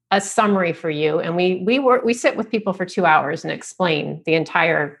a summary for you. And we sit with people for 2 hours and explain the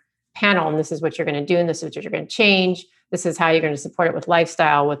entire panel. And this is what you're going to do. And this is what you're going to change. This is how you're going to support it with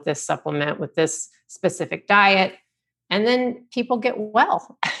lifestyle, with this supplement, with this specific diet. And then people get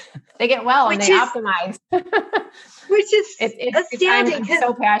well. They get well and they optimize. Which is astounding. I'm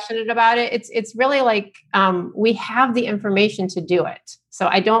so passionate about it. It's really like we have the information to do it. So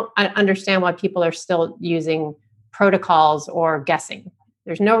I understand why people are still using protocols or guessing.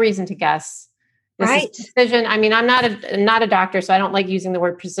 There's no reason to guess. This is precision. I mean, I'm not a doctor, so I don't like using the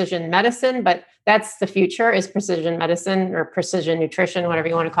word precision medicine, but that's the future, is precision medicine or precision nutrition, whatever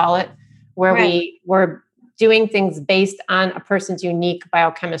you want to call it, where we're doing things based on a person's unique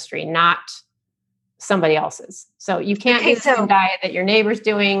biochemistry, not somebody else's. So you can't use the same diet that your neighbor's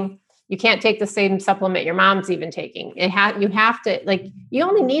doing. You can't take the same supplement your mom's even taking. You have to, you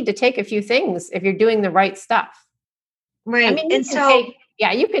only need to take a few things if you're doing the right stuff. Right. I mean,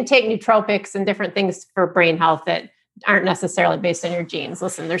 you can take nootropics and different things for brain health that aren't necessarily based on your genes.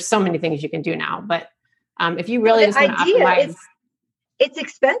 Listen, there's so many things you can do now, but if you really just want to optimize, it's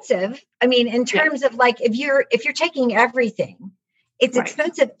expensive. I mean, in terms of if you're taking everything, it's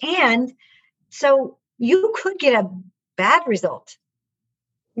expensive. And so you could get a bad result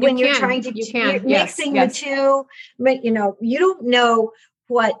when you're trying to mixing the two, you don't know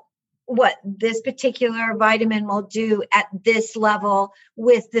what this particular vitamin will do at this level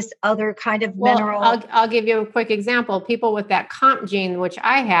with this other kind of mineral. I'll give you a quick example. People with that COMT gene, which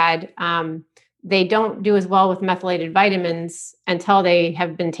I had, they don't do as well with methylated vitamins until they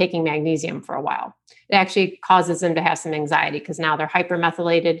have been taking magnesium for a while. It actually causes them to have some anxiety because now they're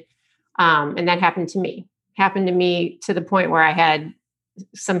hypermethylated. And that happened to me. Happened to me to the point where I had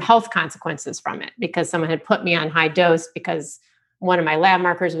some health consequences from it because someone had put me on high dose because one of my lab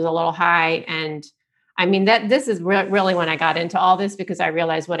markers was a little high. And I mean, this is really when I got into all this because I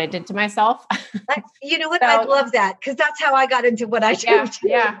realized what I did to myself. You know what? So, I love that because that's how I got into what I do.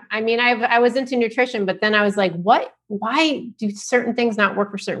 Yeah. I mean, I was into nutrition, but then I was like, why do certain things not work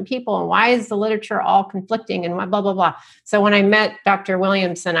for certain people? And why is the literature all conflicting and blah, blah, blah. So when I met Dr.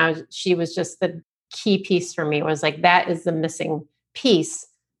 Williamson, she was just the key piece for me. It was like, that is the missing piece.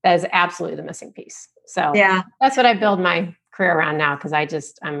 That is absolutely the missing piece. So that's what I build my career around now because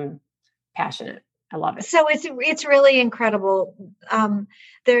I'm passionate. I love it. So it's really incredible.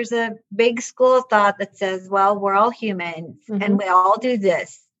 There's a big school of thought that says, well, we're all humans and we all do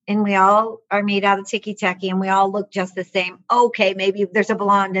this and we all are made out of ticky-tacky and we all look just the same. Okay, maybe there's a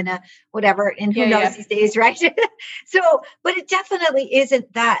blonde and a whatever, and who knows these days, right? So, but it definitely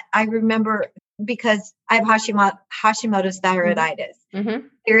isn't that. I remember because I have Hashimoto's thyroiditis.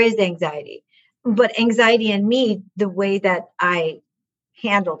 There is anxiety, but anxiety in me, the way that I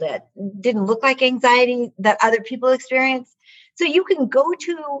handled it didn't look like anxiety that other people experience. So you can go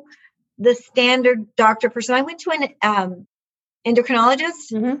to the standard doctor person. I went to an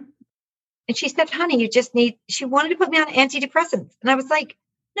endocrinologist and she said, honey, she wanted to put me on antidepressants. And I was like,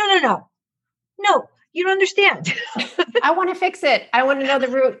 no, you don't understand. I want to fix it. I want to know the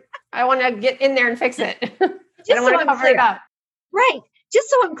root. I want to get in there and fix it. I don't want to cover it up. Right.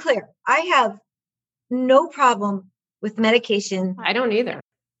 Just so I'm clear, I have no problem with medication. I don't either.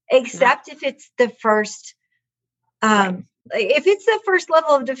 Except if it's the first, if it's the first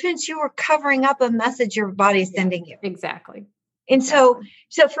level of defense, you are covering up a message your body's sending you. Exactly. And so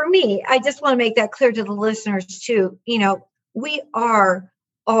for me, I just want to make that clear to the listeners too. You know, we all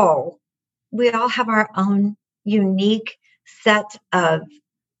have our own unique set of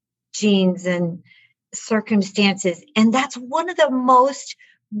genes and circumstances. And that's one of the most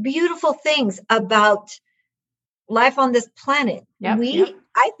beautiful things about life on this planet.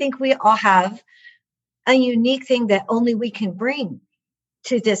 I think we all have a unique thing that only we can bring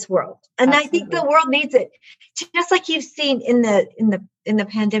to this world. And Absolutely. I think the world needs it. Just like you've seen in the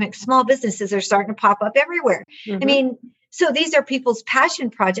pandemic, small businesses are starting to pop up everywhere. I mean, so these are people's passion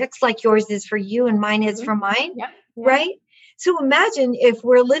projects like yours is for you and mine is for mine, right? So imagine if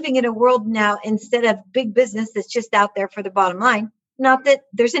we're living in a world now, instead of big business that's just out there for the bottom line, not that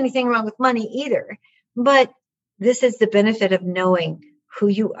there's anything wrong with money either, but this is the benefit of knowing who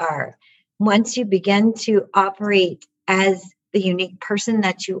you are. Once you begin to operate as the unique person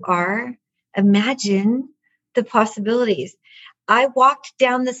that you are, imagine the possibilities. I walked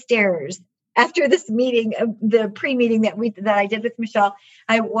down the stairs after this meeting, the pre-meeting that I did with Michelle.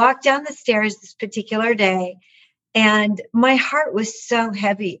 I walked down the stairs this particular day and my heart was so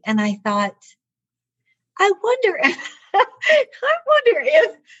heavy. And I thought, I wonder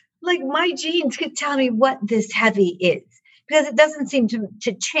if like my genes could tell me what this heavy is, because it doesn't seem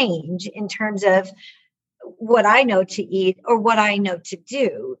to change in terms of what I know to eat or what I know to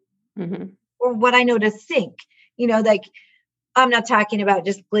do or what I know to think. You know, like I'm not talking about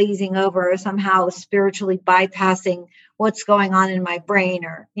just glazing over or somehow spiritually bypassing what's going on in my brain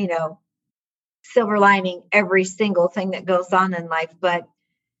or, you know, silver lining every single thing that goes on in life. But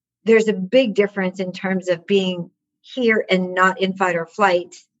there's a big difference in terms of being here and not in fight or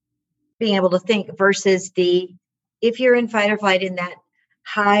flight, being able to think versus if you're in fight or flight in that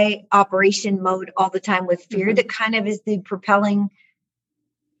high operation mode all the time with fear, that kind of is the propelling,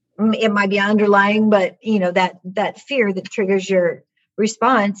 it might be underlying, but you know, that fear that triggers your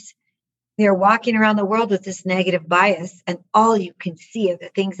response. You're walking around the world with this negative bias and all you can see are the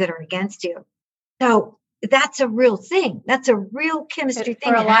things that are against you. So that's a real thing. That's a real chemistry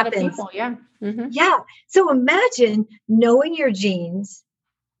thing for a lot happens. of people. Yeah. Yeah. So imagine knowing your genes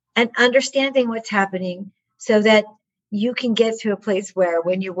and understanding what's happening so that you can get to a place where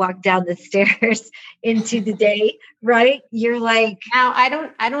when you walk down the stairs into the day, right? You're like, now I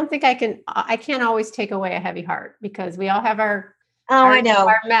don't think I can't always take away a heavy heart because we all have our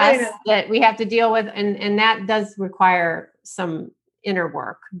mess that we have to deal with. And that does require some inner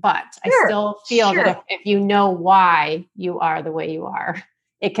work, but I still feel that if you know why you are the way you are,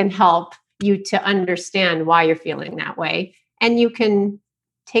 it can help you to understand why you're feeling that way. And you can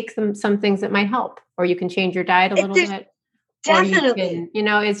take some things that might help, or you can change your diet a little bit. or you Definitely. can, you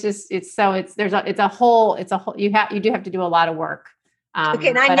do have to do a lot of work. Okay,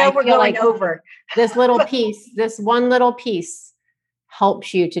 and I but know I we're feel going like over. this one little piece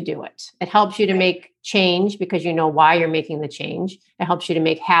helps you to do it. It helps you to make change because you know why you're making the change. It helps you to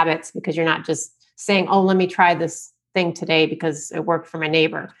make habits because you're not just saying, oh, let me try this thing today because it worked for my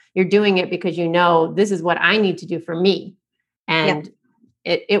neighbor. You're doing it because you know this is what I need to do for me. And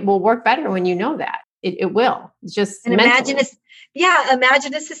it will work better when you know that. It will. It's just and imagine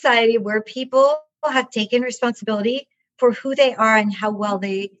a society where people have taken responsibility for who they are and how well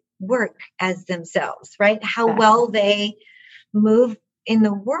they work as themselves, right? How well they move in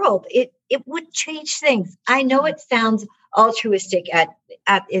the world. It would change things. I know it sounds altruistic at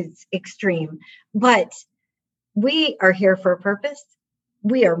its extreme, but we are here for a purpose.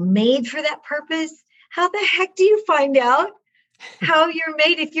 We are made for that purpose. How the heck do you find out how you're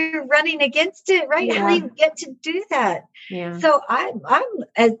made if you're running against it, right? Yeah. How do you get to do that? Yeah. So I'm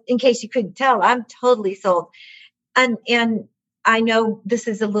as in case you couldn't tell, I'm totally sold. And I know this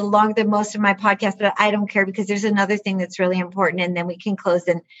is a little longer than most of my podcast, but I don't care because there's another thing that's really important, and then we can close.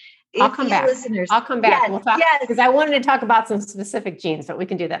 And I'll come back. Listeners, I'll come back. Yes, we'll talk because I wanted to talk about some specific genes, but we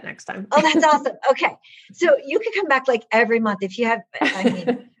can do that next time. Oh, that's awesome. Okay, so you can come back like every month if you have. I mean,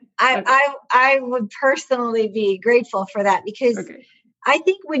 okay. I would personally be grateful for that because I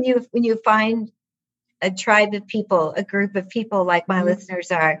think when you find a tribe of people, a group of people like my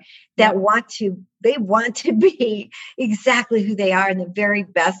listeners are that want to be exactly who they are and the very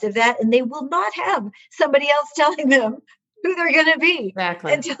best of that. And they will not have somebody else telling them who they're going to be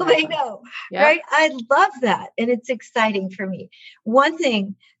until they know, right? I love that. And it's exciting for me. One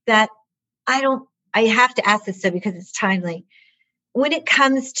thing that I have to ask this though, because it's timely. When it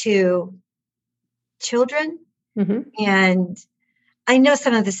comes to children and I know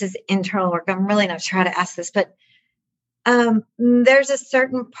some of this is internal work. I'm really not sure how to ask this, but there's a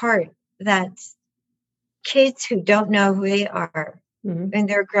certain part that kids who don't know who they are and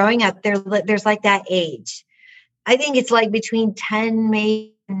they're growing up, there's like that age. I think it's like between 10,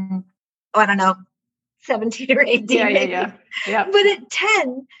 maybe, I don't know, 17 or 18. Yeah. But at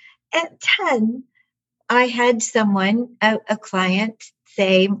 10, I had someone, a client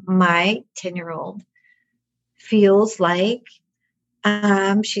say, my 10-year-old feels like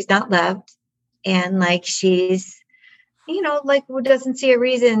she's not loved and like she's, like doesn't see a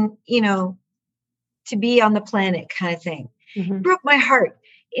reason, to be on the planet kind of thing. Broke my heart.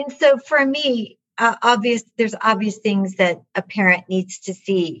 And so for me, there's obvious things that a parent needs to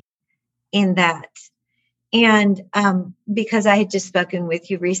see in that. And because I had just spoken with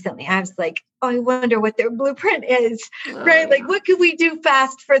you recently, I was like, oh, I wonder what their blueprint is, right? Like, what can we do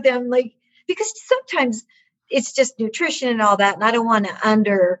fast for them? Like, because sometimes it's just nutrition and all that. And I don't want to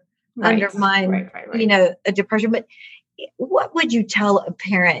undermine, a depression. But what would you tell a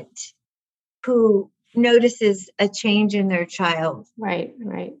parent who notices a change in their child? Right.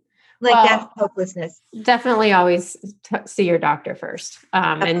 Like that's hopelessness. Definitely always see your doctor first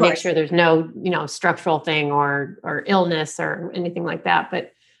and make sure there's no, structural thing or illness or anything like that.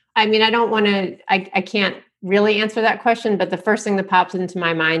 But I mean, I can't really answer that question, but the first thing that pops into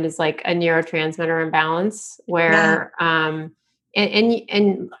my mind is like a neurotransmitter imbalance where, and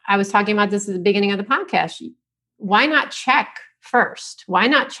I was talking about this at the beginning of the podcast. Why not check first? Why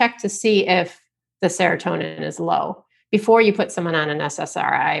not check to see if the serotonin is low before you put someone on an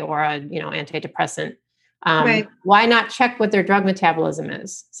SSRI or a, antidepressant? Why not check what their drug metabolism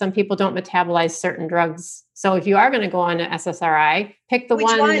is? Some people don't metabolize certain drugs. So if you are going to go on an SSRI, pick the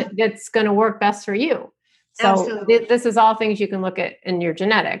one that's going to work best for you. So this is all things you can look at in your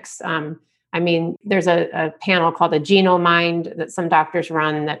genetics. I mean, there's a panel called the GenoMind that some doctors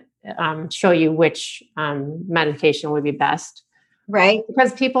run that show you which medication would be best. Right.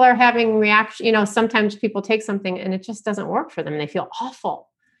 Because people are having reaction, sometimes people take something and it just doesn't work for them. They feel awful.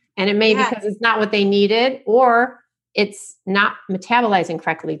 And it may be because it's not what they needed or it's not metabolizing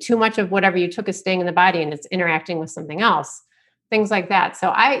correctly. Too much of whatever you took is staying in the body and it's interacting with something else. Things like that. So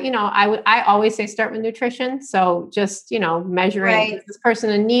I always say start with nutrition. So just, measuring, is this person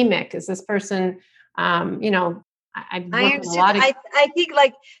anemic? Is this person, I've worked with a lot of. I think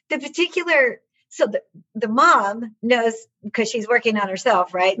like the particular, so the mom knows because she's working on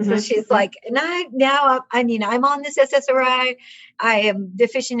herself, right? So she's like, and I'm on this SSRI. I am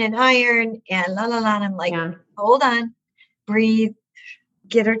deficient in iron and la la la. And I'm like, hold on, breathe,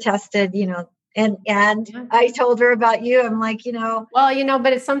 get her tested, And I told her about you. I'm like, Well,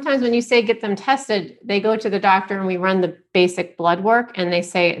 but it's sometimes when you say get them tested, they go to the doctor and we run the basic blood work and they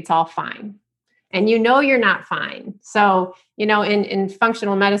say it's all fine. and you're not fine. So, in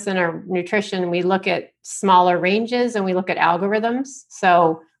functional medicine or nutrition, we look at smaller ranges and we look at algorithms.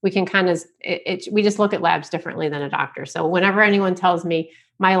 So we can kind of, we just look at labs differently than a doctor. So whenever anyone tells me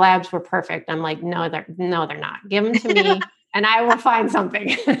my labs were perfect, I'm like, no, they're not. Give them to me and I will find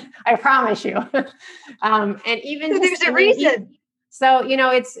something. I promise you. And even so there's a reason. So,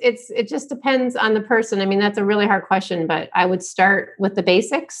 it just depends on the person. I mean, that's a really hard question, but I would start with the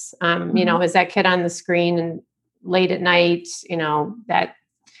basics. Is that kid on the screen and late at night, that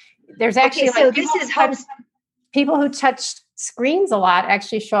there's actually people who touch screens a lot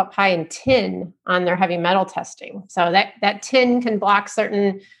actually show up high in tin on their heavy metal testing. So that tin can block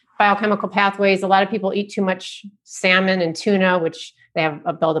certain biochemical pathways. A lot of people eat too much salmon and tuna, which they have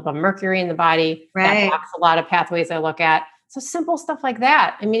a buildup of mercury in the body. Right. That blocks a lot of pathways I look at. So simple stuff like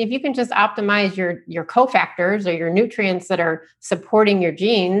that. I mean, if you can just optimize your cofactors or your nutrients that are supporting your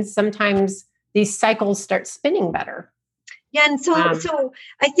genes, sometimes these cycles start spinning better. Yeah. And so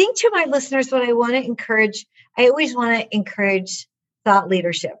I think to my listeners, what I want to encourage, I always want to encourage thought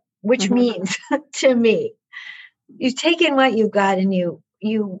leadership, which means to me, you take in what you've got and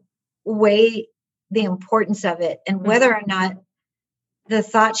you weigh the importance of it and whether or not the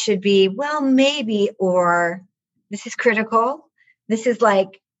thought should be, well, maybe, or this is critical. This is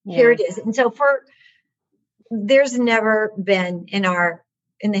like, here it is. And so there's never been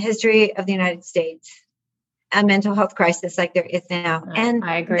in the history of the United States, a mental health crisis like there is now. And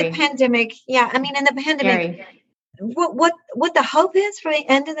I agree. The pandemic. Yeah. I mean, in the pandemic, what the hope is for the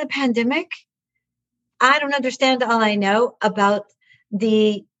end of the pandemic, I don't understand. All I know about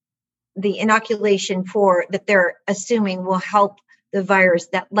the inoculation that they're assuming will help the virus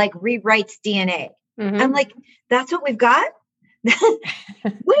that like rewrites DNA. I'm like, that's what we've got?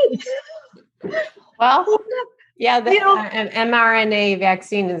 Wait. Well, yeah, the mRNA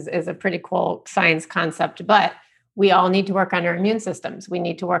vaccine is a pretty cool science concept, but we all need to work on our immune systems. We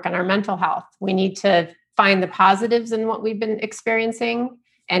need to work on our mental health. We need to find the positives in what we've been experiencing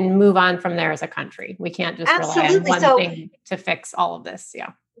and move on from there as a country. We can't just rely on one thing to fix all of this.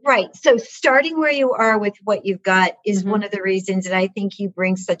 Yeah. Right. So starting where you are with what you've got is one of the reasons that I think you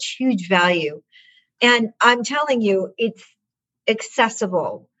bring such huge value. And I'm telling you, it's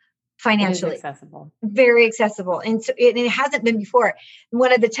accessible financially. Very accessible. And so it hasn't been before.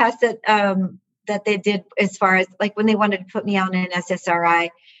 One of the tests that they did as far as like when they wanted to put me on an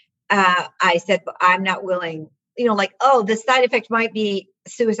SSRI, I said, I'm not willing, the side effect might be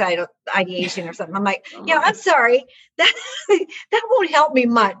suicidal ideation or something. I'm like, I'm sorry. That won't help me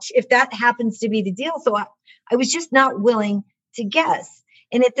much if that happens to be the deal. So I was just not willing to guess.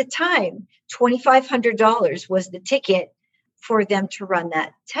 And at the time, $2,500 was the ticket for them to run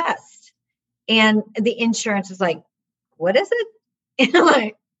that test. And the insurance was like, what is it? And I'm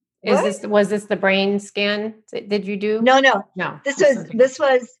like, was this the brain scan? Did you do? No. This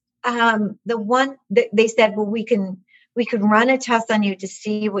was the one that they said, well, we can run a test on you to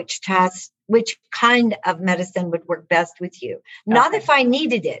see which kind of medicine would work best with you. Not if I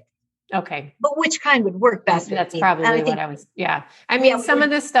needed it. Okay. But which kind would work best? That's probably what I was. Yeah. I mean, some of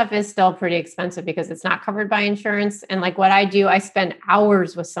this stuff is still pretty expensive because it's not covered by insurance. And like what I do, I spend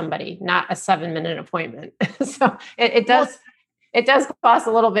hours with somebody, not a 7-minute appointment. So it does cost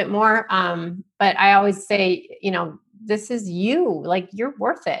a little bit more. But I always say, this is you, like you're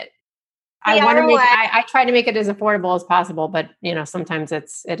worth it. I try to make it as affordable as possible, but sometimes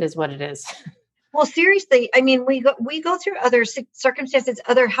it is what it is. Well, seriously, I mean, we go through other circumstances,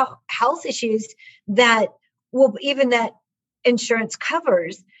 other health issues that insurance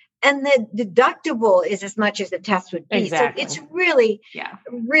covers, and the deductible is as much as the test would be. Exactly. So it's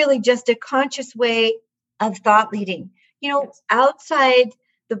really just a conscious way of thought leading. Outside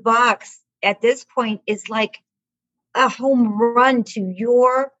the box at this point is like a home run to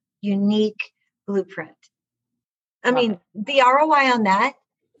your unique blueprint. I mean, the ROI on that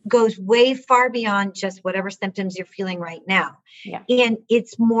goes way far beyond just whatever symptoms you're feeling right now. Yeah. And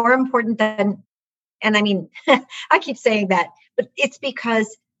it's more important than, and I mean, I keep saying that, but it's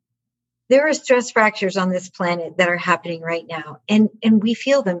because there are stress fractures on this planet that are happening right now. And we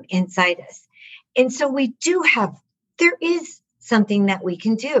feel them inside us. And so there is something that we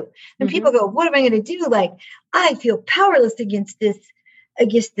can do. And people go, what am I going to do? Like, I feel powerless against this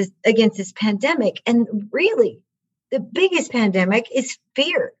pandemic. And really, the biggest pandemic is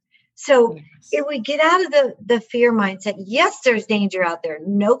fear. So if we get out of the fear mindset, yes, there's danger out there.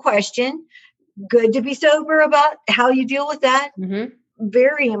 No question. Good to be sober about how you deal with that.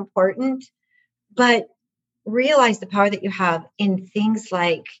 Very important. But realize the power that you have in things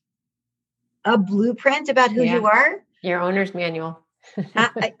like a blueprint about who you are. Your owner's manual.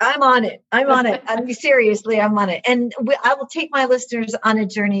 I'm on it. I'm on it. I mean, seriously, I'm on it. And I will take my listeners on a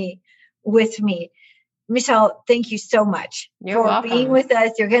journey with me. Michelle, thank you so much for being with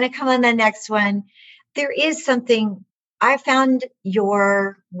us. You're going to come on the next one. There is something, I found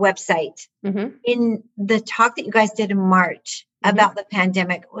your website in the talk that you guys did in March about the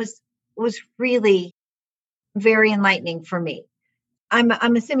pandemic was really very enlightening for me.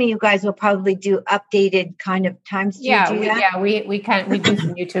 I'm assuming you guys will probably do updated kind of times. We do some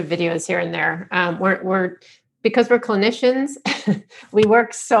YouTube videos here and there. We're because we're clinicians, we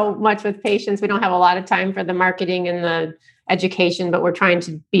work so much with patients. We don't have a lot of time for the marketing and the education, but we're trying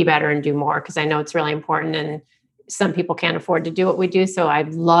to be better and do more because I know it's really important and some people can't afford to do what we do. So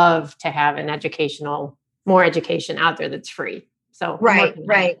I'd love to have more education out there that's free. So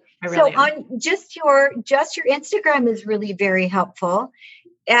right. So on just your Instagram is really very helpful,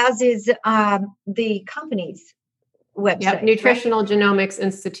 as is the company's website. Yep.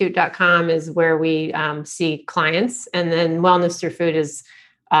 Nutritionalgenomicsinstitute.com is where we see clients. And then Wellness Through Food is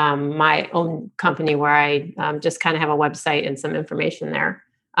my own company where I just kind of have a website and some information there.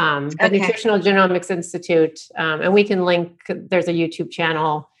 But Nutritional Genomics Institute, and we can link, there's a YouTube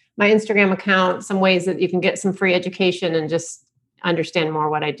channel, my Instagram account, some ways that you can get some free education and just understand more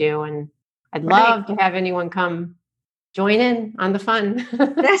what I do. And I'd love to have anyone come join in on the fun.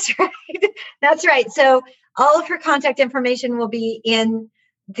 That's right. That's right. So all of her contact information will be in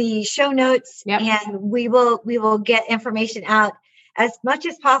the show notes, and we will get information out as much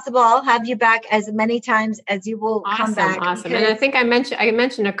as possible. I'll have you back as many times as you will come back. Awesome. And I think I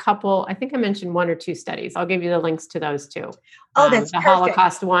mentioned a couple, I think I mentioned 1 or 2 studies. I'll give you the links to those too. Oh, that's the perfect.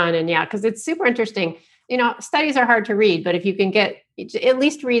 Holocaust one. And because it's super interesting. Studies are hard to read, but if you can at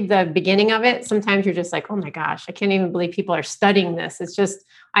least read the beginning of it, sometimes you're just like, oh my gosh, I can't even believe people are studying this. It's just,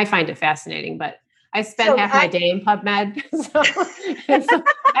 I find it fascinating, but I spend half my day in PubMed. So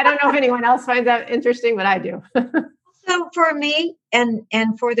I don't know if anyone else finds that interesting, but I do. So for me and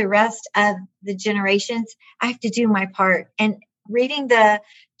for the rest of the generations, I have to do my part. And reading the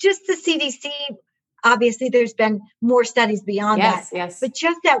CDC, obviously there's been more studies beyond that. Yes. But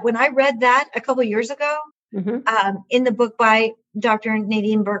just that, when I read that a couple of years ago, in the book by Dr.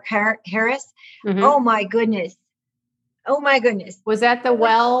 Nadine Burke Harris, oh my goodness. Was that the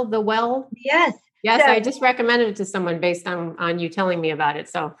well? Yes. Yes, so, I just recommended it to someone based on you telling me about it.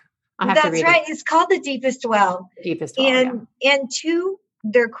 So I'll have to read it. That's right. It's called The Deepest Well. And to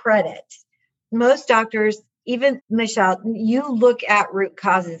their credit, most doctors, even Michelle, you look at root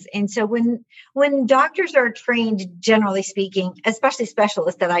causes. And so when doctors are trained, generally speaking, especially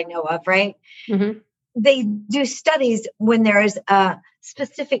specialists that I know of, right? They do studies when there is a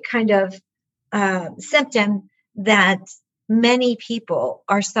specific kind of symptom that many people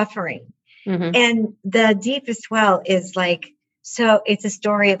are suffering. And the Deepest Well is so it's a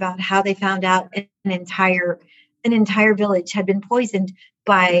story about how they found out an entire village had been poisoned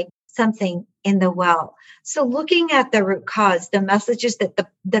by something in the well. So looking at the root cause, the messages that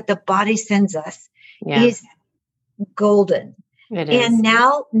the body sends us is golden. It is. And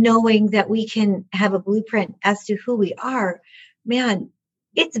now knowing that we can have a blueprint as to who we are, man,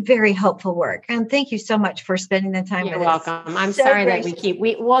 it's very helpful work. And thank you so much for spending the time with us. You're welcome. I'm so sorry gracious. That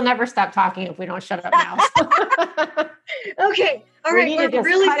we'll never stop talking if we don't shut up now. Okay. All right. We're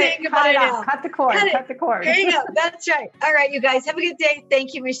really thinking about it now. Cut the cord. Cut the cord. There you go. That's right. All right, you guys have a good day.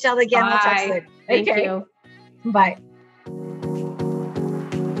 Thank you, Michelle, again. Bye. We'll talk soon. Thank you. Bye.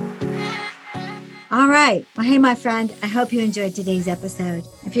 All right. Well, hey, my friend, I hope you enjoyed today's episode.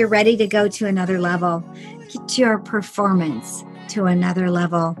 If you're ready to go to another level, get your performance to another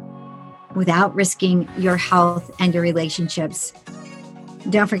level without risking your health and your relationships,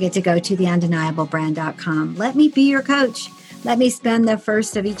 don't forget to go to theundeniablebrand.com. Let me be your coach. Let me spend the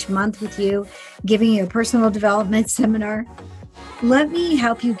first of each month with you, giving you a personal development seminar. Let me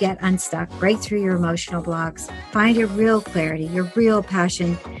help you get unstuck, break through your emotional blocks, find your real clarity, your real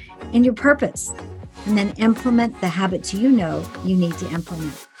passion, and your purpose, and then implement the habits you know you need to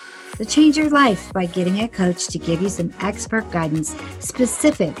implement. So change your life by getting a coach to give you some expert guidance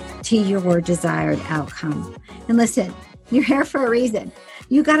specific to your desired outcome. And listen, you're here for a reason.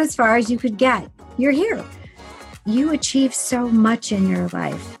 You got as far as you could get. You're here. You achieve so much in your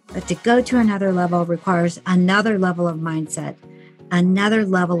life, but to go to another level requires another level of mindset, another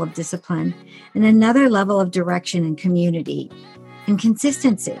level of discipline, and another level of direction and community and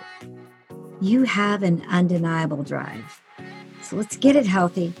consistency. You have an undeniable drive. So let's get it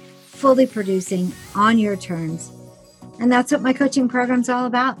healthy, fully producing on your terms. And that's what my coaching program's all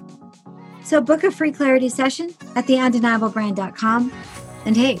about. So book a free clarity session at theundeniablebrand.com.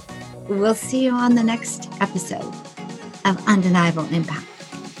 And hey, we'll see you on the next episode. of undeniable impact.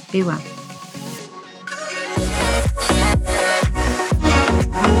 Be well.